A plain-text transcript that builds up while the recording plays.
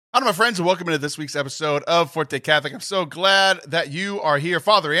Hi, my friends, and welcome into this week's episode of Forte Catholic. I'm so glad that you are here.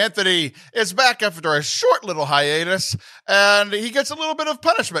 Father Anthony is back after a short little hiatus, and he gets a little bit of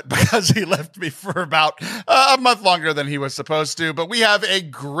punishment because he left me for about a month longer than he was supposed to. But we have a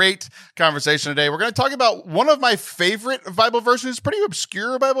great conversation today. We're going to talk about one of my favorite Bible verses, pretty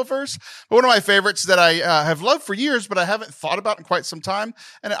obscure Bible verse, but one of my favorites that I have loved for years, but I haven't thought about in quite some time.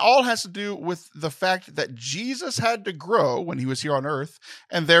 And it all has to do with the fact that Jesus had to grow when he was here on earth,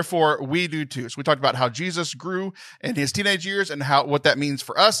 and therefore we do too. So we talked about how Jesus grew in his teenage years and what that means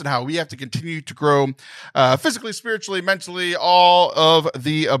for us and how we have to continue to grow physically, spiritually, mentally, all of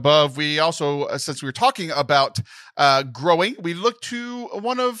the above. We also, since we were talking about growing, we looked to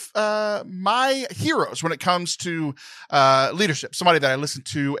one of my heroes when it comes to leadership, somebody that I listened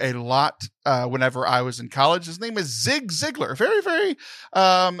to a lot whenever I was in college. His name is Zig Ziglar. Very, very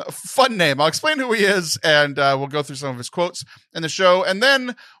fun name. I'll explain who he is, and we'll go through some of his quotes in the show. And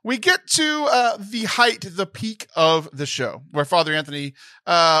then we get to the peak of the show, where Father Anthony,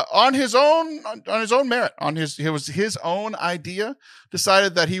 on his own merit, it was his own idea,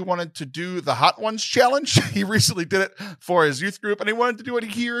 decided that he wanted to do the Hot Ones Challenge. He recently did it for his youth group, and he wanted to do it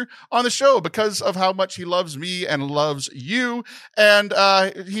here on the show because of how much he loves me and loves you. And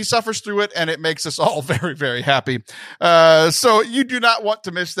he suffers through it, and it makes us all very, very happy. So you do not want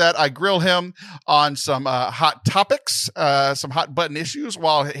to miss that. I grill him on some hot topics, some hot button issues,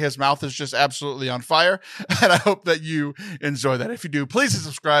 while his mouth is just absolutely on fire. And I hope that you enjoy that. If you do, please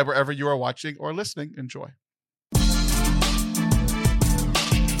subscribe wherever you are watching or listening. Enjoy.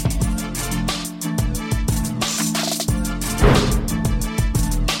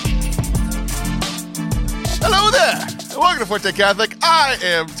 Hello there! Welcome to Forte Catholic. I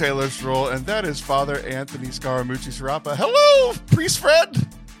am Taylor Stroll, and that is Father Anthony Sciarappa. Hello, Priest Fred!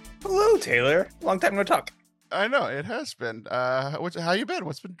 Hello, Taylor. Long time no talk. I know, it has been. How you been?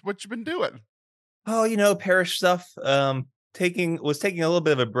 What you been doing? Oh, parish stuff. Was taking a little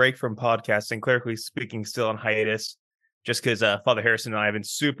bit of a break from podcasting, clerically speaking, still on hiatus, just because Father Harrison and I have been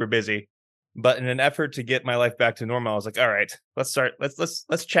super busy. But in an effort to get my life back to normal, I was like, all right, let's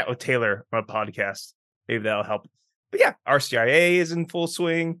chat with Taylor on a podcast. Maybe that'll help. But yeah, RCIA is in full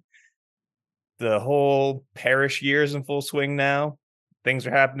swing. The whole parish year is in full swing now. Things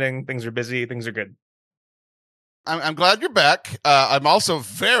are happening. Things are busy. Things are good. I'm glad you're back. I'm also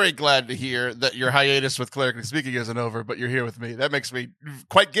very glad to hear that your hiatus with clerically speaking isn't over, but you're here with me. That makes me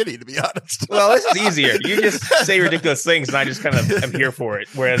quite giddy, to be honest. Well, this is easier. You just say ridiculous things, and I just kind of am here for it.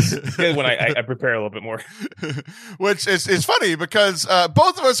 Whereas when I prepare a little bit more, which is funny because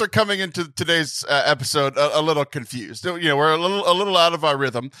both of us are coming into today's episode a little confused. We're a little out of our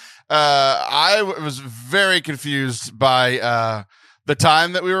rhythm. I was very confused by the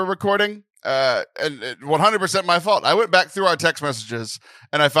time that we were recording. And 100% my fault. I went back through our text messages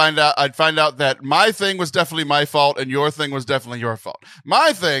and I'd find out that my thing was definitely my fault and your thing was definitely your fault.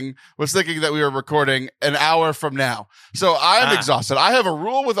 My thing was thinking that we were recording an hour from now. So I'm exhausted. I have a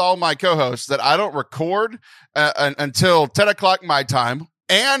rule with all my co-hosts that I don't record until 10 o'clock my time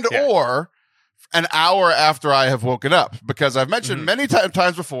or an hour after I have woken up, because I've mentioned many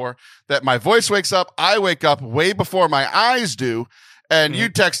times before that my voice wakes up. I wake up way before my eyes do. And you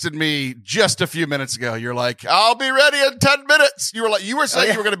texted me just a few minutes ago. You're like, "I'll be ready in 10 minutes." You were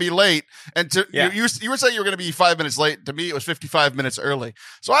saying you were going to be late, and you were saying you were going to be 5 minutes late. To me, it was 55 minutes early.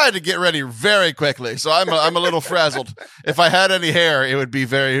 So I had to get ready very quickly. So I'm a little frazzled. If I had any hair, it would be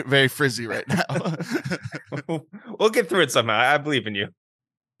very, very frizzy right now. We'll get through it somehow. I believe in you.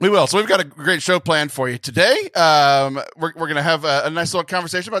 We will. So we've got a great show planned for you today. We're going to have a nice little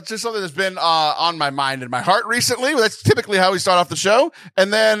conversation about just something that's been on my mind and my heart recently. That's typically how we start off the show.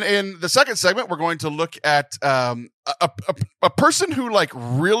 And then in the second segment, we're going to look at a person who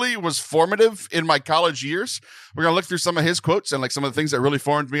really was formative in my college years. We're going to look through some of his quotes and some of the things that really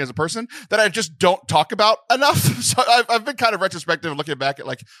formed me as a person that I just don't talk about enough. So I've been kind of retrospective looking back at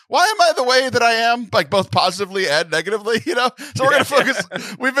why am I the way that I am, both positively and negatively, So we're going to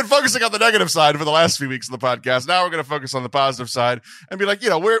focus. We've been focusing on the negative side for the last few weeks of the podcast. Now we're going to focus on the positive side and be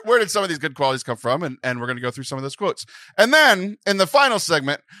where did some of these good qualities come from? And we're going to go through some of those quotes. And then in the final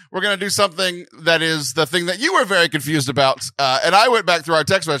segment, we're going to do something that is the thing that you were very confused about. And I went back through our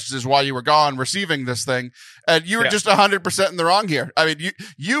text messages while you were gone receiving this thing. And you were just 100% in the wrong here. I mean,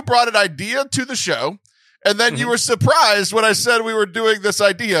 you brought an idea to the show, and then you were surprised when I said we were doing this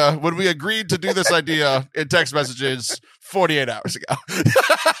idea when we agreed to do this idea in text messages 48 hours ago.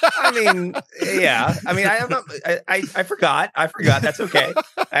 I mean, yeah. I mean, I forgot. That's okay.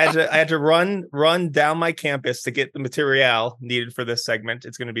 I had to run down my campus to get the material needed for this segment.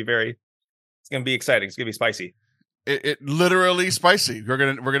 It's going to be exciting. It's going to be spicy. it literally spicy. We're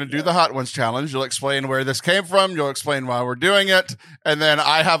gonna do the hot ones challenge. You'll explain where this came from. You'll explain why we're doing it, and then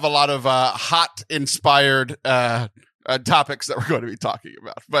I have a lot of hot inspired topics that we're going to be talking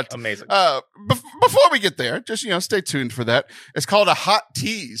about. But amazing. Before we get there, just stay tuned for that. It's called a hot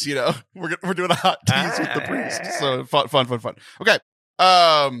tease. We're doing a hot tease with the priest. So fun. Okay.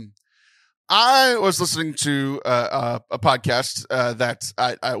 I was listening to a podcast that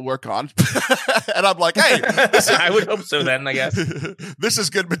I work on, and I'm like, "Hey, I would hope so." Then I guess this is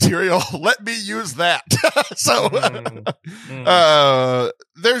good material. Let me use that. So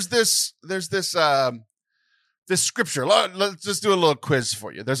there's this scripture. Let's just do a little quiz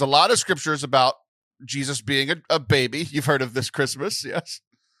for you. There's a lot of scriptures about Jesus being a baby. You've heard of this Christmas, yes?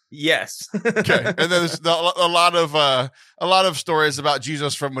 Yes. Okay, and then there's a lot of stories about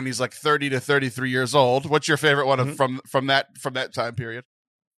Jesus from when he's like 30 to 33 years old. What's your favorite one from that time period?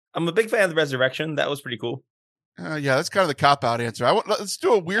 I'm a big fan of the resurrection. That was pretty cool. Yeah, that's kind of the cop-out answer. Let's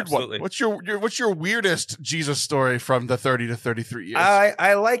do a weird one. What's your weirdest Jesus story from the 30 to 33 years?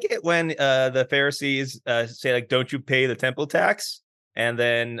 I like it when the Pharisees say, like, "Don't you pay the temple tax?" And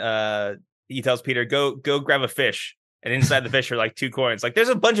then he tells Peter, "Go grab a fish." And inside the fish are like 2 coins. Like, there's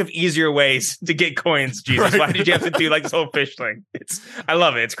a bunch of easier ways to get coins, Jesus. Right. Why did you have to do like this whole fish thing? I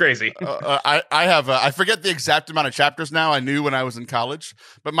love it. It's crazy. I forget the exact amount of chapters now. I knew when I was in college,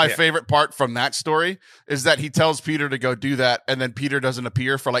 but my favorite part from that story is that he tells Peter to go do that, and then Peter doesn't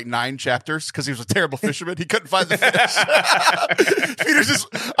appear for like 9 chapters because he was a terrible fisherman. He couldn't find the fish. Peter's just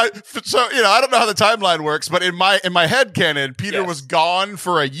I don't know how the timeline works, but in my head canon, Peter was gone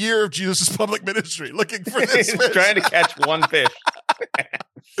for a year of Jesus' public ministry looking for this fish. Trying to catch one fish.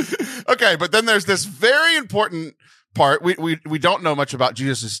 Okay, but then there's this very important part. We don't know much about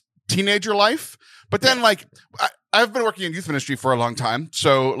Jesus' teenager life, but then I've been working in youth ministry for a long time.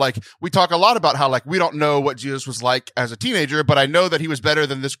 So like we talk a lot about how like we don't know what Jesus was like as a teenager, but I know that he was better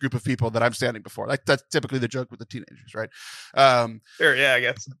than this group of people that I'm standing before. Like that's typically the joke with the teenagers, right? Sure, yeah, I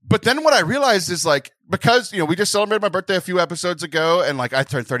guess. But then what I realized is like, because, we just celebrated my birthday a few episodes ago and like I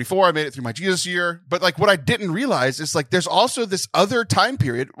turned 34, I made it through my Jesus year. But like what I didn't realize is like there's also this other time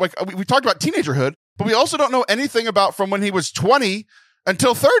period. Like we talked about teenagerhood, but we also don't know anything about from when he was 20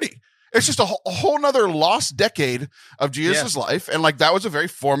 until 30. It's just a whole nother lost decade of Jesus' life. And like, that was a very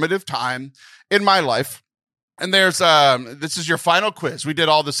formative time in my life. And there's, this is your final quiz. We did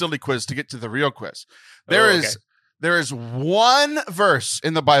all the silly quiz to get to the real quiz. There is one verse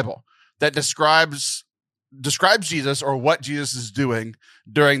in the Bible that describes Jesus or what Jesus is doing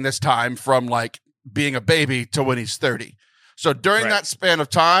during this time from like being a baby to when he's 30. So during that span of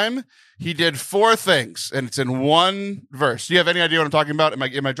time, he did 4 things, and it's in one verse. Do you have any idea what I'm talking about? Am I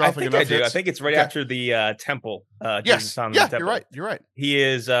dropping enough? I do. I think it's right after the temple. Yes. The yeah, temple. You're right. He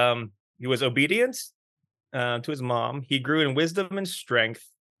was obedient to his mom. He grew in wisdom and strength,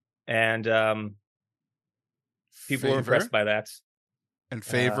 and people were impressed by that. And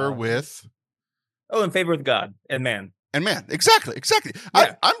favor with? In favor with God and man. And man, exactly.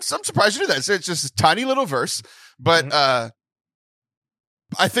 Yeah. I'm surprised you did that. It's just a tiny little verse, but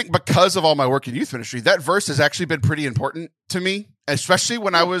I think because of all my work in youth ministry, that verse has actually been pretty important to me, especially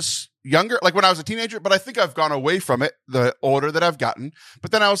when I was younger, like when I was a teenager. But I think I've gone away from it the older that I've gotten.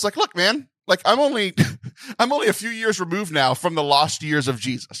 But then I was like, look, man, like I'm only a few years removed now from the lost years of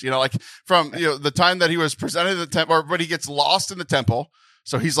Jesus. Like from the time that he was presented in the temple, or when he gets lost in the temple.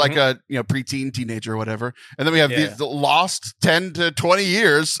 So he's like a preteen teenager or whatever, and then we have the lost 10 to 20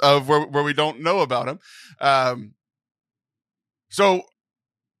 years of where we don't know about him. So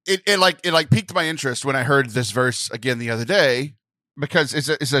it piqued my interest when I heard this verse again the other day, because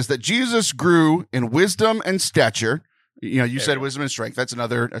it says that Jesus grew in wisdom and stature. You said wisdom and strength. That's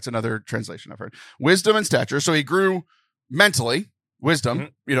another translation I've heard. Wisdom and stature. So he grew mentally, wisdom.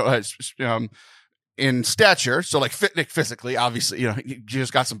 In stature, so like physically, obviously, he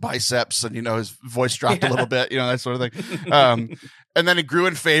just got some biceps and his voice dropped a little bit, that sort of thing. And then he grew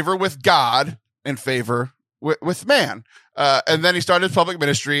in favor with God and favor with man. And then he started his public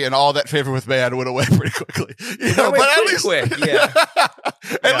ministry, and all that favor with man went away pretty quickly. But at least,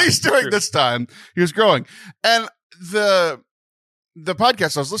 at least during this time, he was growing. And the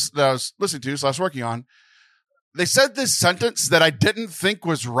podcast I was listening to, so I was working on, they said this sentence that I didn't think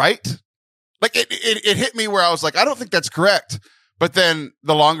was right. Like it hit me where I was like, I don't think that's correct. But then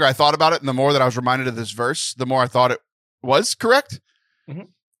the longer I thought about it and the more that I was reminded of this verse, the more I thought it was correct. Mm-hmm.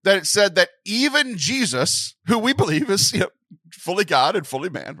 That it said that even Jesus, who we believe is fully God and fully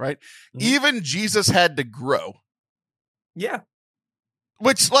man, right? Mm-hmm. Even Jesus had to grow. Yeah.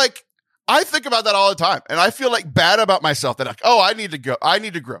 Which like, I think about that all the time. And I feel like bad about myself that like, I need to go. I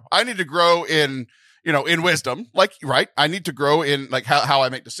need to grow. I need to grow in in wisdom, like, right. I need to grow in like how I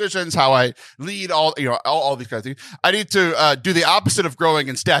make decisions, how I lead, all these kinds of things. I need to do the opposite of growing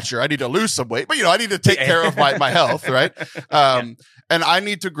in stature. I need to lose some weight, but I need to take care of my health, right? And I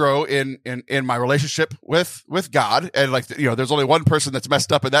need to grow in my relationship with God. And like, there's only one person that's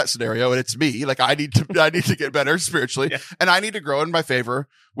messed up in that scenario, and it's me. Like I need to get better spiritually, and I need to grow in my favor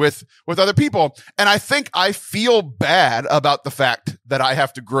with other people. And I think I feel bad about the fact that I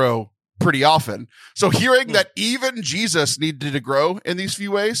have to grow pretty often. So hearing that even Jesus needed to grow in these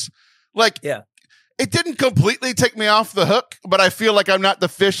few ways, like, it didn't completely take me off the hook, but I feel like I'm not the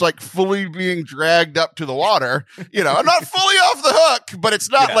fish, like fully being dragged up to the water. I'm not fully off the hook, but it's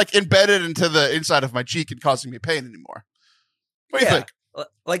not like embedded into the inside of my cheek and causing me pain anymore. What do you think?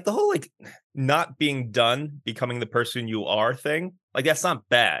 Like the whole, like, not being done becoming the person you are thing, like, that's not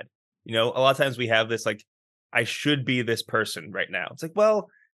bad. A lot of times we have this, like, I should be this person right now. It's like, well,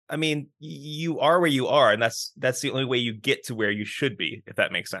 I mean, you are where you are, and that's the only way you get to where you should be, if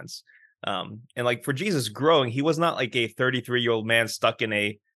that makes sense. And like for Jesus growing, he was not like a 33-year-old man stuck in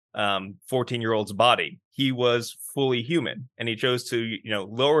a 14-year-old's body. He was fully human, and he chose to,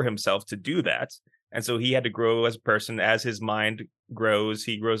 lower himself to do that. And so he had to grow as a person. As his mind grows,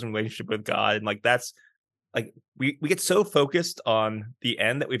 he grows in relationship with God. And like, that's like, we get so focused on the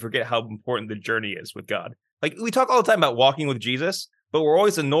end that we forget how important the journey is with God. Like, we talk all the time about walking with Jesus, but we're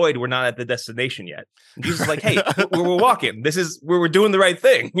always annoyed we're not at the destination yet. And Jesus is like, hey, we're walking. This is where we're doing the right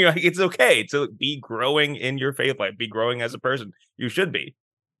thing. It's okay to be growing in your faith life, be growing as a person. You should be.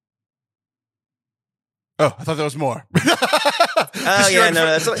 Oh, I thought there was more. Just your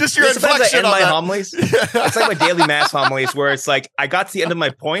inflection I end my homilies. It's like my daily mass homilies, where it's like I got to the end of my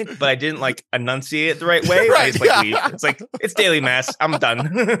point, but I didn't like enunciate it the right way. I just leave. It's like, it's daily mass. I'm done.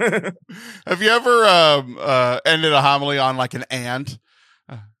 Have you ever ended a homily on like an and?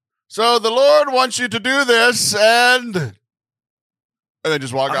 So the Lord wants you to do this, and then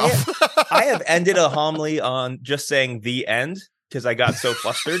just walk off. I have ended a homily on just saying the end because I got so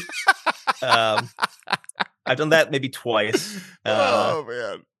flustered. I've done that maybe twice. Oh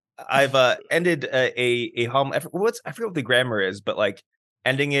man! I've ended a homily. I forget what the grammar is, but like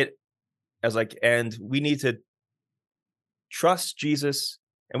ending it as like, and we need to trust Jesus,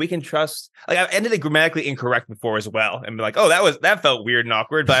 and we can trust. Like, I've ended it grammatically incorrect before as well, and be like, oh, that felt weird and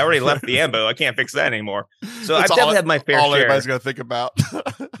awkward, but I already left the ambo. I can't fix that anymore. So I've definitely had my fair share. All everybody's gonna think about.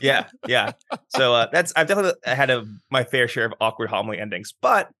 Yeah. So I've definitely had my fair share of awkward homily endings,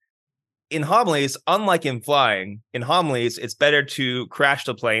 but in homilies, unlike in flying, in homilies, it's better to crash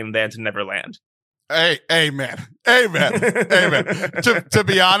the plane than to never land. Hey, amen. To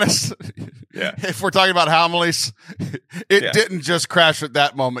be honest, if we're talking about homilies, it didn't just crash at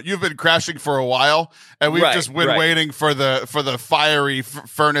that moment. You've been crashing for a while, and we've just been waiting for the fiery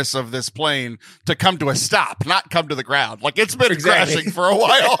furnace of this plane to come to a stop, not come to the ground. Like, it's been crashing for a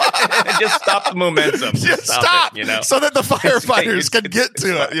while. Just stop the momentum. Just stop it, so that the firefighters can get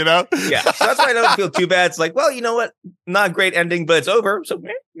to it. Yeah. So that's why I don't feel too bad. It's like, well, you know what? Not a great ending, but it's over. So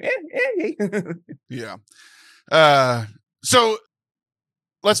yeah. So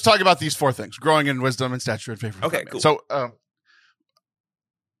let's talk about these four things: growing in wisdom and stature and favor. Okay, cool. So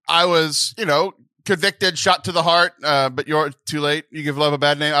I was, convicted, shot to the heart, but you're too late. You give love a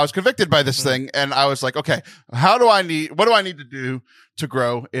bad name. I was convicted by this thing, and I was like, okay, what do I need to do to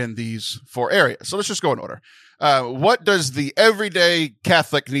grow in these four areas? So let's just go in order. What does the everyday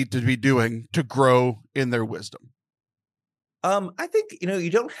Catholic need to be doing to grow in their wisdom? I think,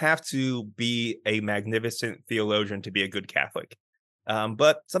 you don't have to be a magnificent theologian to be a good Catholic.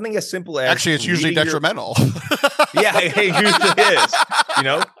 But something as simple as... Actually, it's usually detrimental. Yeah, it usually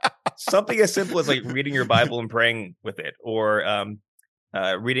is. Something as simple as like reading your Bible and praying with it, or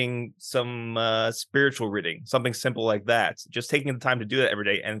reading some spiritual reading, something simple like that. Just taking the time to do that every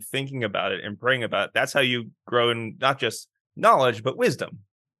day and thinking about it and praying about it. That's how you grow in not just knowledge, but wisdom.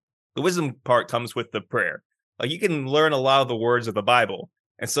 The wisdom part comes with the prayer. Like, you can learn a lot of the words of the Bible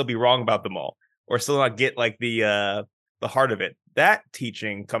and still be wrong about them all, or still not get like the heart of it. That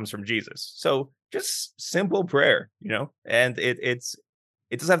teaching comes from Jesus. So just simple prayer, and it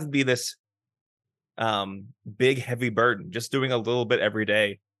doesn't have to be this big, heavy burden. Just doing a little bit every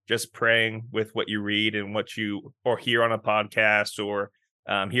day, just praying with what you read and what you or hear on a podcast or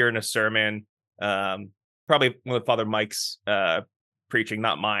hear in a sermon. Probably one of Father Mike's preaching,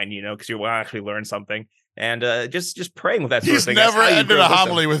 not mine, because you will actually learn something. And just praying with that sort of thing. He's never ended a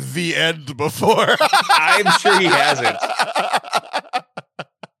homily with the end before. I'm sure he hasn't.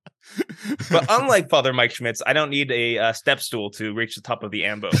 But unlike Father Mike Schmitz, I don't need a step stool to reach the top of the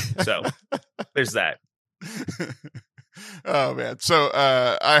ambo. So there's that. Oh man. So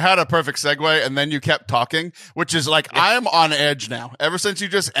I had a perfect segue and then you kept talking, which is like I'm on edge now. Ever since you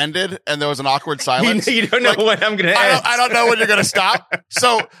just ended and there was an awkward silence. You don't know when I'm gonna end. I don't know when you're gonna stop.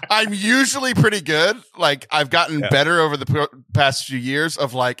 So I'm usually pretty good. Like I've gotten better over the past few years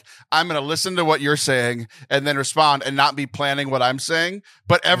of like I'm gonna listen to what you're saying and then respond and not be planning what I'm saying.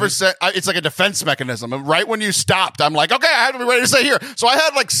 But ever since it's like a defense mechanism. And right when you stopped, I'm like, okay, I have to be ready to say here. So I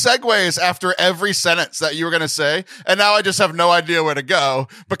had like segues after every sentence that you were gonna say. And now I just have no idea where to go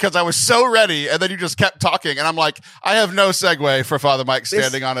because I was so ready. And then you just kept talking. And I'm like, I have no segue for Father Mike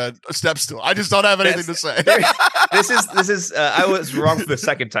standing on a step stool. I just don't have anything to say. This is I was wrong for the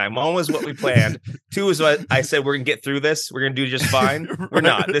second time. One was what we planned. Two is what I said, we're going to get through this. We're going to do just fine. We're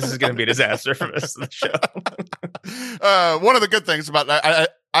not. This is going to be a disaster for the rest of the show. One of the good things about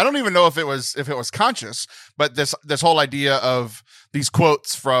I don't even know if it was conscious, but this whole idea of these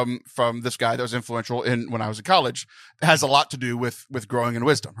quotes from this guy that was influential when I was in college has a lot to do with growing in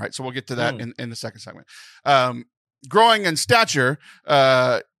wisdom, right? So we'll get to that in the second segment. Growing in stature,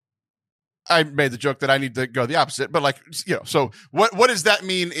 I made the joke that I need to go the opposite, but like, you know, so what does that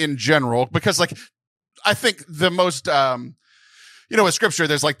mean in general? Because like, I think the most, you know, in scripture,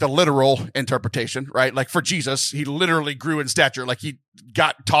 there's like the literal interpretation, right? Like for Jesus, he literally grew in stature. Like he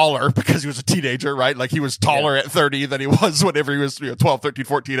got taller because he was a teenager, right? Like he was taller at 30 than he was whenever he was 12, 13,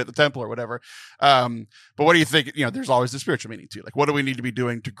 14 at the temple or whatever. But what do you think? You know, there's always the spiritual meaning too. Like what do we need to be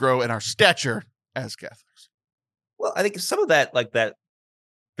doing to grow in our stature as Catholics? Well, I think some of that, like that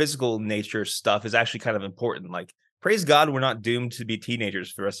physical nature stuff is actually kind of important. Like, praise God, we're not doomed to be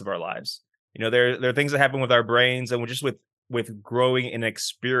teenagers for the rest of our lives. You know, there are things that happen with our brains and we're just with growing in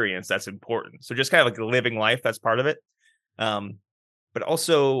experience that's important. So just kind of like living life, that's part of it. But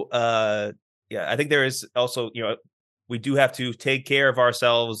also, I think there is also, you know, we do have to take care of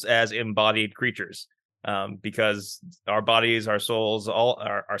ourselves as embodied creatures, because our bodies, our souls, all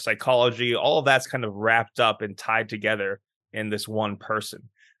our psychology, all of that's kind of wrapped up and tied together in this one person.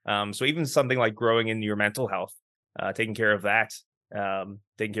 So even something like growing in your mental health, taking care of that,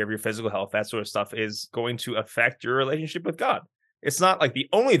 taking care of your physical health, that sort of stuff is going to affect your relationship with God. It's not like the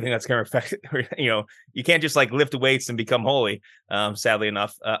only thing that's going to affect, you know, you can't just like lift weights and become holy. Sadly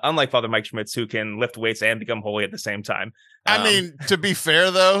enough, unlike Father Mike Schmitz, who can lift weights and become holy at the same time. I mean, to be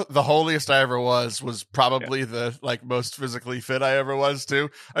fair though, the holiest I ever was probably the like most physically fit I ever was too.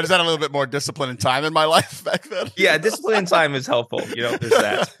 I just had a little bit more discipline and time in my life back then. Yeah, discipline and time is helpful. You know, there's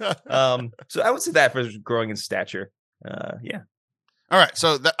that. So I would say that for growing in stature. Yeah. All right,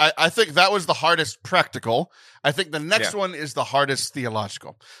 so I think that was the hardest practical. I think the next one is the hardest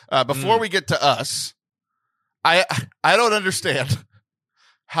theological. Before we get to us, I don't understand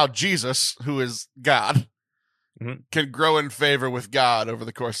how Jesus, who is God, can grow in favor with God over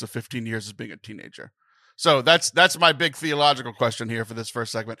the course of 15 years of being a teenager. So that's my big theological question here for this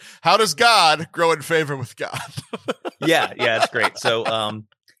first segment. How does God grow in favor with God? Yeah, that's great.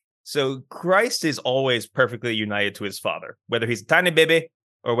 So Christ is always perfectly united to his Father, whether he's a tiny baby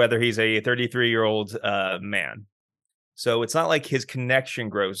or whether he's a 33-year-old man. So it's not like his connection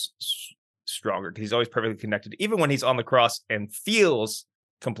grows stronger because he's always perfectly connected. Even when he's on the cross and feels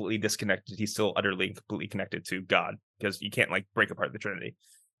completely disconnected, he's still utterly and completely connected to God because you can't like break apart the Trinity.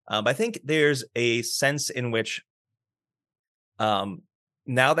 I think there's a sense in which now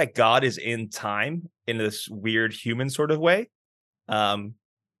that God is in time in this weird human sort of way,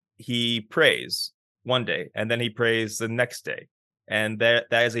 he prays one day and then he prays the next day. And that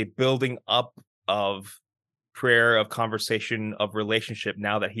is a building up of prayer, of conversation, of relationship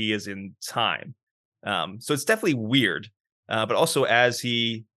now that he is in time. So it's definitely weird. But also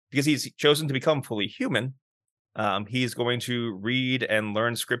because he's chosen to become fully human, he's going to read and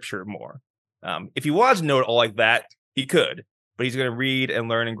learn scripture more. If he wanted to know it all like that, he could, but he's going to read and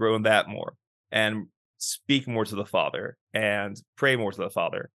learn and grow in that more and speak more to the Father and pray more to the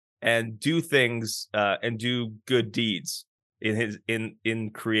Father and do things and do good deeds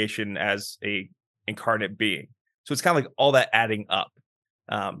in creation as a incarnate being. So it's kind of like all that adding up.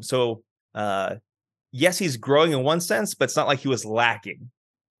 Yes, he's growing in one sense, but it's not like he was lacking.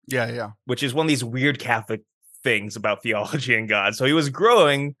 Yeah. Which is one of these weird Catholic things about theology and God. So he was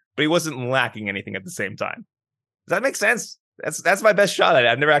growing, but he wasn't lacking anything at the same time. Does that make sense? That's my best shot at it.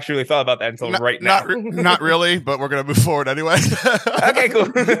 I've never actually really thought about that until right now. Not really, but we're going to move forward anyway. Okay, cool.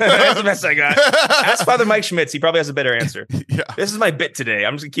 That's the best I got. Ask Father Mike Schmitz. He probably has a better answer. Yeah. This is my bit today.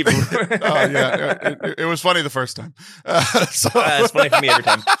 I'm just going to keep it. Oh, yeah. It was funny the first time. It's funny for me every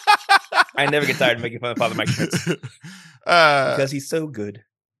time. I never get tired of making fun of Father Mike Schmitz. Because he's so good.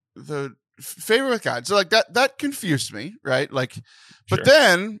 The favor with God. So like that confused me, right? Like, but Sure.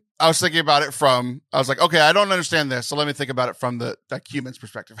 then I was thinking about it I was like, okay, I don't understand this. So let me think about it from the human's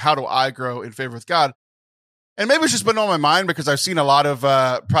perspective. How do I grow in favor with God? And maybe it's just been on my mind because I've seen a lot of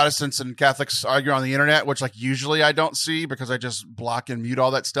Protestants and Catholics argue on the internet, which like usually I don't see because I just block and mute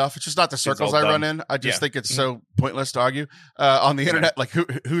all that stuff. It's just not the circles I run in. I just think it's so pointless to argue on the internet. Like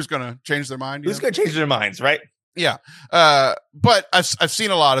who's going to change their mind? Who's going to change their minds, right? Yeah. But I've seen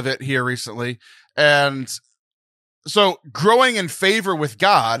a lot of it here recently. And so growing in favor with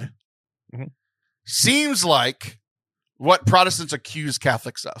God seems like what Protestants accuse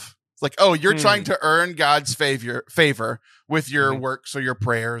Catholics of. It's like, oh, you're trying to earn God's favor with your works or your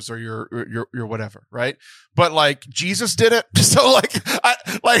prayers or your whatever, right? But like Jesus did it, so like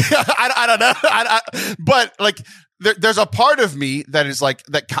I don't know, but like there's a part of me that is like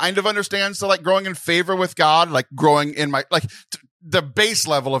that kind of understands the like growing in favor with God, like growing in my like the base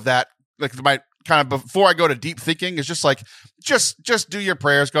level of that, like my kind of before I go to deep thinking is just like just do your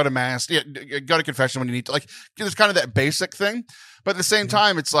prayers, go to mass, go to confession when you need to, like there's kind of that basic thing. But at the same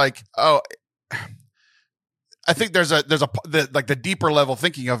time, it's like, oh, I think there's the deeper level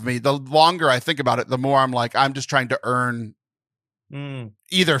thinking of me. The longer I think about it, the more I'm like, I'm just trying to earn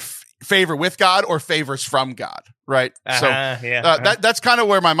either favor with God or favors from God, right? That's kind of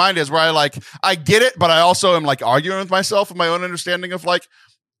where my mind is, where I get it, but I also am like arguing with myself and my own understanding of like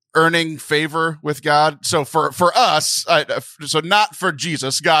earning favor with God. So for us, so not for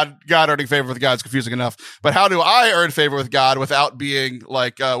Jesus, God earning favor with God is confusing enough. But how do I earn favor with God without being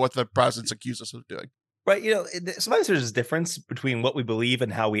like what the Protestants accuse us of doing? Right. Sometimes there's a difference between what we believe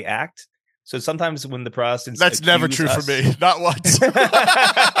and how we act. So sometimes when the Protestants that's never true for me. Not once.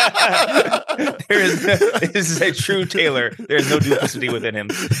 This is a true Taylor. There's no duplicity within him.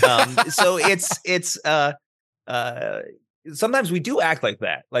 So it's sometimes we do act like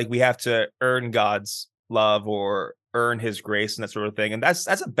that. Like we have to earn God's love or earn his grace and that sort of thing. And that's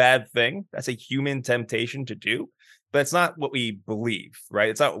a bad thing. That's a human temptation to do, but it's not what we believe, right?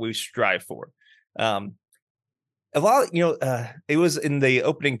 It's not what we strive for. A lot, it was in the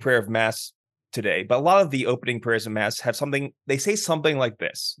opening prayer of Mass today, but a lot of the opening prayers of Mass have they say something like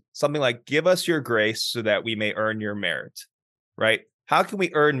this, something like, give us your grace so that we may earn your merit, right? How can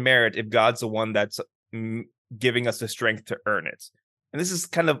we earn merit if God's the one that's giving us the strength to earn it? And this is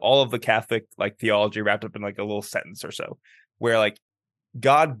kind of all of the Catholic like theology wrapped up in like a little sentence or so, where like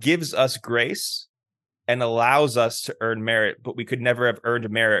God gives us grace and allows us to earn merit, but we could never have earned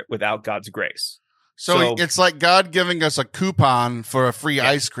merit without God's grace. So it's like God giving us a coupon for a free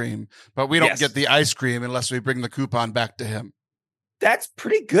ice cream, but we don't get the ice cream unless we bring the coupon back to him. That's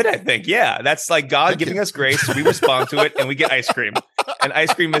pretty good, I think. Yeah, that's like God giving us grace. We respond to it and we get ice cream. And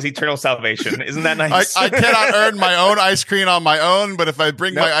ice cream is eternal salvation. Isn't that nice? I cannot earn my own ice cream on my own, but if I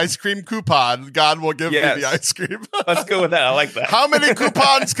bring my ice cream coupon, God will give me the ice cream. Let's go with that. I like that. How many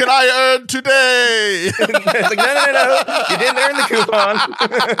coupons can I earn today? It's like, no. You didn't earn the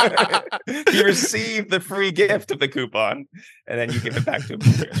coupon. You received the free gift of the coupon, and then you give it back to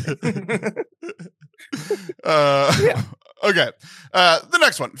him. Okay. The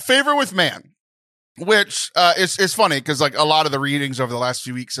next one, favor with man, which is funny because like a lot of the readings over the last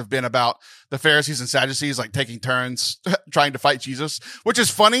few weeks have been about the Pharisees and Sadducees like taking turns trying to fight Jesus, which is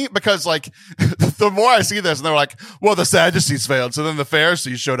funny because like the more I see this and they're like, well, the Sadducees failed, so then the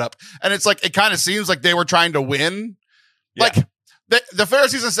Pharisees showed up, and it's like it kind of seems like they were trying to win. Like the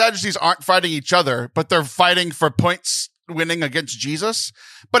Pharisees and Sadducees aren't fighting each other, but they're fighting for points winning against Jesus.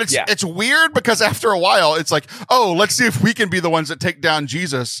 But it's weird because after a while it's like, oh, let's see if we can be the ones that take down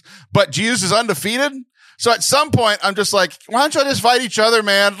Jesus, but Jesus is undefeated. So at some point I'm just like, why don't you just fight each other,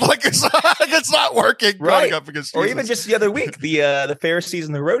 man? Like it's not working, right? Up against Jesus. Or even just the other week, the Pharisees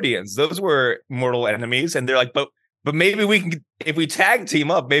and the Herodians, those were mortal enemies, and they're like, but maybe we can, if we tag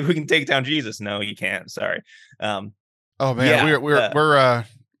team up, maybe we can take down Jesus. No, you can't. Sorry. Oh man, we're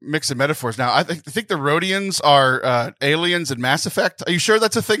mixing metaphors now. I think the Herodians are aliens in Mass Effect. Are you sure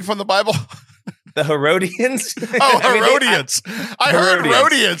that's a thing from the Bible? The Herodians? Oh, Herodians. I heard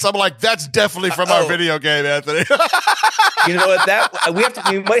Herodians. I'm like, that's definitely from our video game, Anthony. You know what?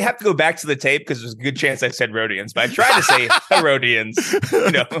 We might have to go back to the tape because there's a good chance I said Rhodians, but I tried to say Herodians.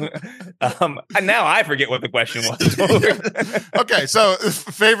 And now I forget what the question was. Okay, so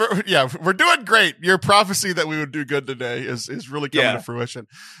favorite, we're doing great. Your prophecy that we would do good today is really coming to fruition.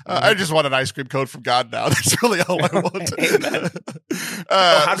 I just want an ice cream code from God now. That's really all I want.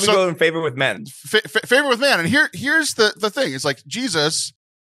 How do we go in favor with men? Favor with man, and here's the thing. It's like Jesus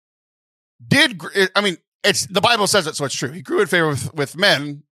did. I mean, it's the Bible says it, so it's true. He grew in favor with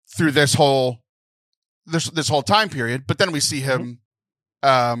men through this whole time period. But then we see him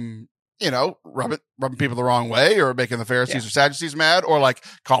rubbing people the wrong way, or making the Pharisees or Sadducees mad, or like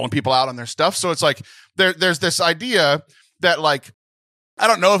calling people out on their stuff. So it's like there's this idea that, like, I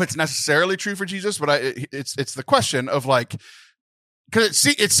don't know if it's necessarily true for Jesus, but it's the question of, like, because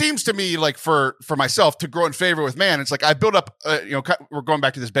it seems to me like for myself to grow in favor with man, it's like I build up, we're going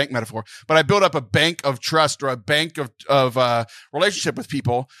back to this bank metaphor, but I build up a bank of trust or a bank of relationship with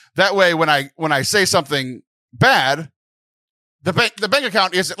people. That way, when I say something bad, the bank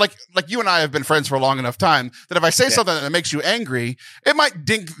account is like you and I have been friends for a long enough time that if I say something that makes you angry, it might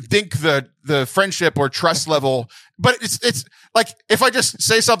dink the friendship or trust level. But it's like, if I just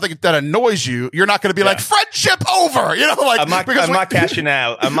say something that annoys you, you're not going to be like, friendship over, like, I'm not cashing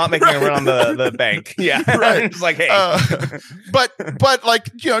out. I'm not making a run on the bank. Yeah. Right. It's like, hey, but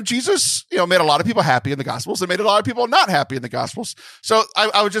like, Jesus, made a lot of people happy in the Gospels and made a lot of people not happy in the Gospels. So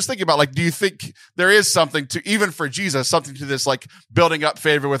I was just thinking about, like, do you think there is something to, even for Jesus, something to this, like, building up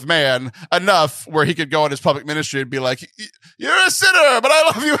favor with man enough where he could go in his public ministry and be like, you're a sinner, but I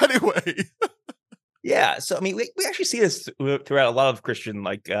love you anyway. Yeah. So, I mean, we actually see this throughout a lot of Christian,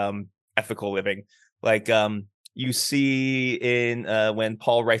 like, ethical living. Like, you see in when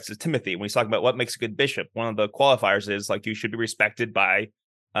Paul writes to Timothy, when he's talking about what makes a good bishop, one of the qualifiers is, like, you should be respected by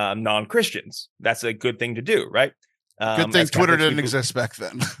non-Christians. That's a good thing to do, right? Good thing Twitter didn't exist back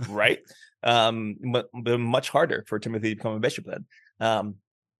then. Right. But much harder for Timothy to become a bishop then.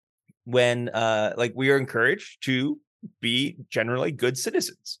 When like, we are encouraged to be generally good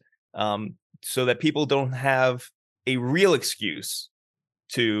citizens. So that people don't have a real excuse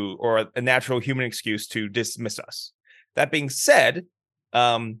or a natural human excuse to dismiss us. That being said,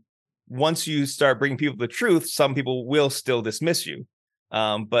 once you start bringing people the truth, some people will still dismiss you.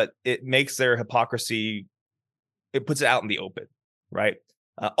 But it makes their hypocrisy, it puts it out in the open, right?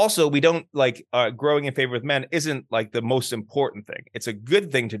 Also, we don't like growing in favor with men isn't like the most important thing. It's a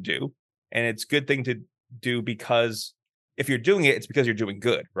good thing to do. And it's a good thing to do because if you're doing it, it's because you're doing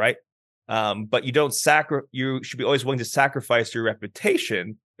good, right? But you don't you should be always willing to sacrifice your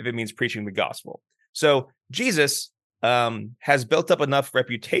reputation if it means preaching the gospel. So Jesus has built up enough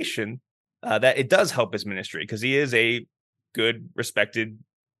reputation that it does help his ministry, because he is a good, respected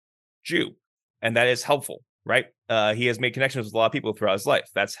Jew, and that is helpful, right? He has made connections with a lot of people throughout his life.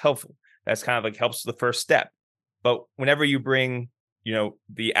 That's helpful. That's kind of like helps the first step. But whenever you bring,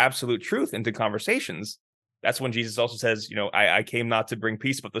 the absolute truth into conversations, that's when Jesus also says, I came not to bring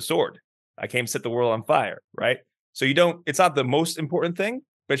peace, but the sword. I came to set the world on fire, right? So it's not the most important thing,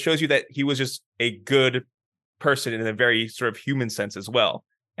 but it shows you that he was just a good person in a very sort of human sense as well.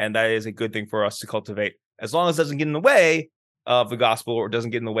 And that is a good thing for us to cultivate, as long as it doesn't get in the way of the gospel or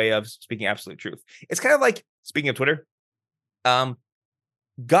doesn't get in the way of speaking absolute truth. It's kind of like, speaking of Twitter, God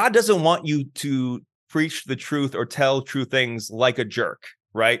doesn't want you to preach the truth or tell true things like a jerk,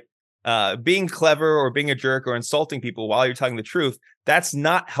 right? Being clever or being a jerk or insulting people while you're telling the truth, that's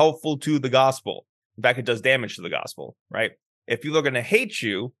not helpful to the gospel. In fact, it does damage to the gospel, right? If people are going to hate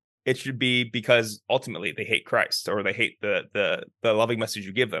you, it should be because ultimately they hate Christ, or they hate the loving message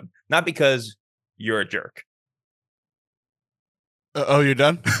you give them, not because you're a jerk. Oh, you're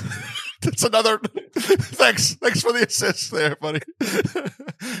done? That's another. Thanks for the assist there, buddy.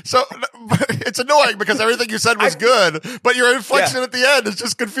 So it's annoying because everything you said was good, but your inflection at the end is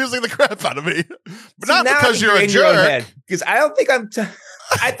just confusing the crap out of me. But not because you're a jerk. Because I don't think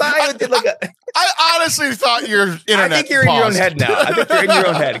I thought I did like a. I honestly thought your internet. I think you're in your own head now. I think you're in your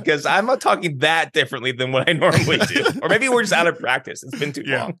own head, because I'm not talking that differently than what I normally do, or maybe we're just out of practice. It's been too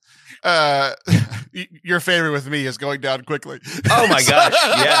long. Your favor with me is going down quickly. Oh my gosh!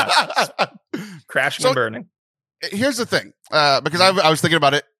 Yeah, crashing and burning. Here's the thing, because I was thinking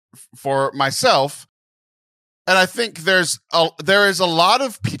about it for myself, and I think there is a lot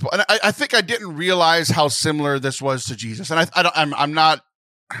of people, and I think I didn't realize how similar this was to Jesus, and I'm not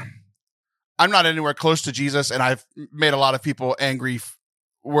anywhere close to Jesus, and I've made a lot of people angry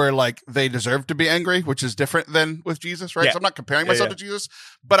where like they deserve to be angry, which is different than with Jesus, right? Yeah. So I'm not comparing myself to Jesus,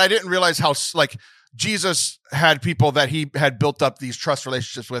 but I didn't realize how like Jesus had people that he had built up these trust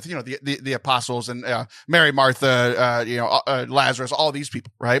relationships with, the apostles and Mary, Martha, Lazarus, all these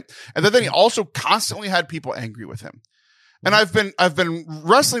people, right? And then he also constantly had people angry with him. And I've been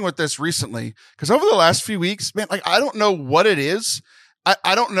wrestling with this recently, because over the last few weeks, man, like I don't know what it is.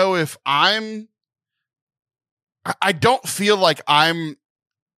 I don't know if I don't feel like I'm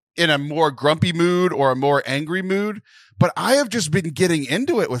in a more grumpy mood or a more angry mood, but I have just been getting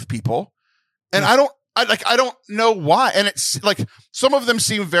into it with people, and I don't know why. And it's like, some of them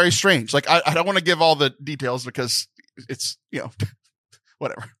seem very strange. Like I don't want to give all the details because it's,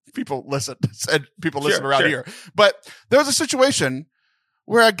 whatever. People listen around here, but there was a situation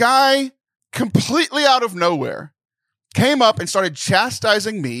where a guy completely out of nowhere came up and started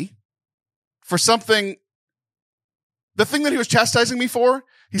chastising me for something. The thing that he was chastising me for,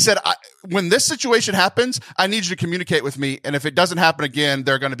 he said, when this situation happens, I need you to communicate with me. And if it doesn't happen again,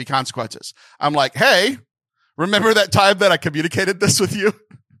 there are going to be consequences. I'm like, hey, remember that time that I communicated this with you?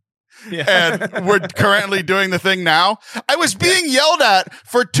 Yeah. And we're currently doing the thing now. I was being yelled at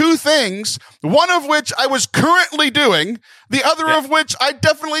for two things, one of which I was currently doing, the other of which I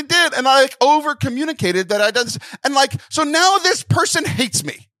definitely did. And I over communicated that I did this. And so now this person hates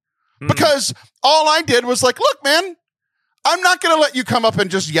me because all I did was look, man, I'm not going to let you come up and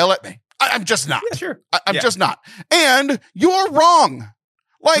just yell at me. I'm just not. Yeah, sure. I'm just not. And you're wrong.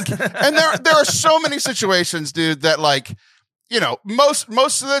 And there are so many situations, dude, that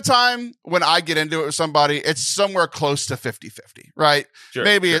most of the time when I get into it with somebody, it's somewhere close to 50-50, right? Sure,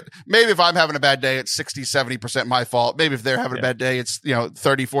 maybe if I'm having a bad day, it's 60-70% my fault. Maybe if they're having a bad day, it's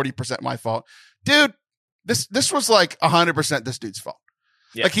 30-40% my fault. Dude, this was 100% this dude's fault.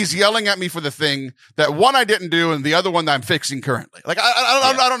 Yeah. He's yelling at me for the thing that one I didn't do and the other one that I'm fixing currently.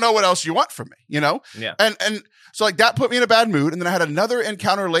 I don't know what else you want from me, Yeah. And so that put me in a bad mood. And then I had another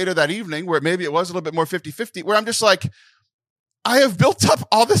encounter later that evening where maybe it was a little bit more 50-50, where I'm just I have built up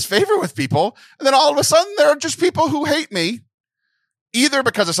all this favor with people. And then all of a sudden there are just people who hate me either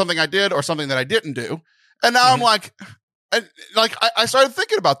because of something I did or something that I didn't do. And now I started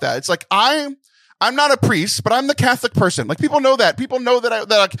thinking about that. It's I'm not a priest, but I'm the Catholic person. People know that. People know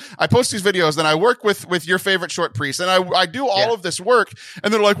that I post these videos and I work with your favorite short priest and I do all of this work.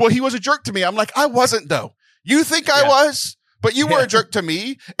 And they're like, well, he was a jerk to me. I'm like, I wasn't though. You think I was? But you were a jerk to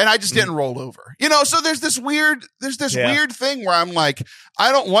me and I just didn't roll over. So there's this weird thing where I'm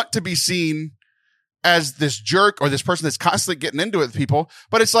I don't want to be seen as this jerk or this person that's constantly getting into it with people.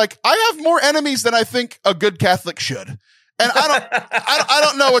 But it's I have more enemies than I think a good Catholic should. And I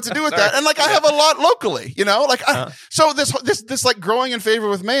don't know what to do with that. And I have a lot locally, so this growing in favor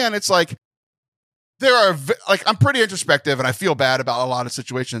with man, it's there are I'm pretty introspective and I feel bad about a lot of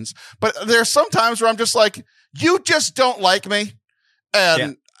situations, but there's some times where I'm just you just don't like me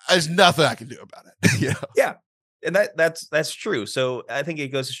and there's nothing I can do about it. Yeah. And that's true. So I think it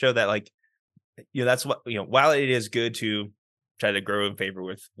goes to show that that's what, while it is good to try to grow in favor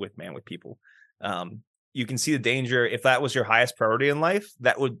with people, you can see the danger. If that was your highest priority in life,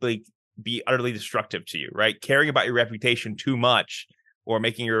 that would be utterly destructive to you, right? Caring about your reputation too much or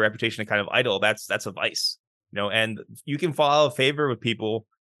making your reputation a kind of idol, that's a vice, and you can fall out of favor with people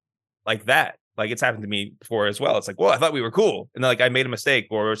like that. It's happened to me before as well. It's well, I thought we were cool. And then I made a mistake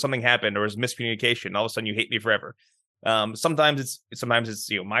or something happened or it was miscommunication. All of a sudden you hate me forever. Sometimes it's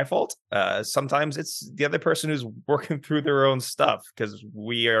my fault. Sometimes it's the other person who's working through their own stuff because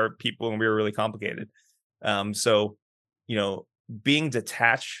we are people and we're really complicated. So, being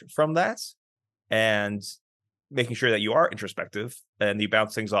detached from that and making sure that you are introspective and you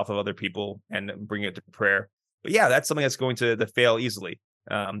bounce things off of other people and bring it to prayer. But yeah, that's something that's going to fail easily.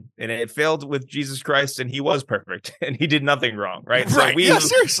 And it failed with Jesus Christ and he was perfect and he did nothing wrong. Right. So we do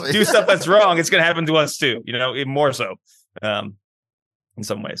stuff that's wrong. It's going to happen to us too, more so, in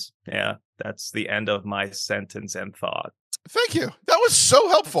some ways. Yeah. That's the end of my sentence and thought. Thank you. That was so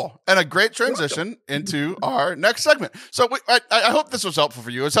helpful and a great transition into our next segment. So I hope this was helpful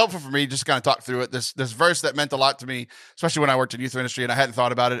for you. It was helpful for me just to kind of talk through it. This verse that meant a lot to me, especially when I worked in youth ministry and I hadn't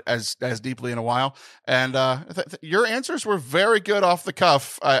thought about it as deeply in a while. And your answers were very good off the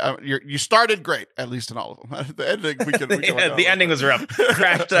cuff. You started great, at least in all of them. The ending, the ending was rough.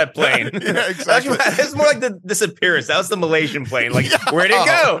 Crashed that plane. Yeah, exactly. It's more like the disappearance. That was the Malaysian plane. Where'd it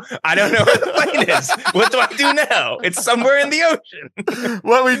go? I don't know where the plane is. What do I do now? It's somewhere in the ocean.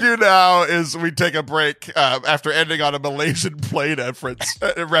 What we do now is we take a break after ending on a Malaysian plane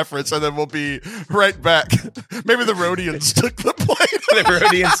reference, and then we'll be right back. Maybe the Rhodians took the plane. The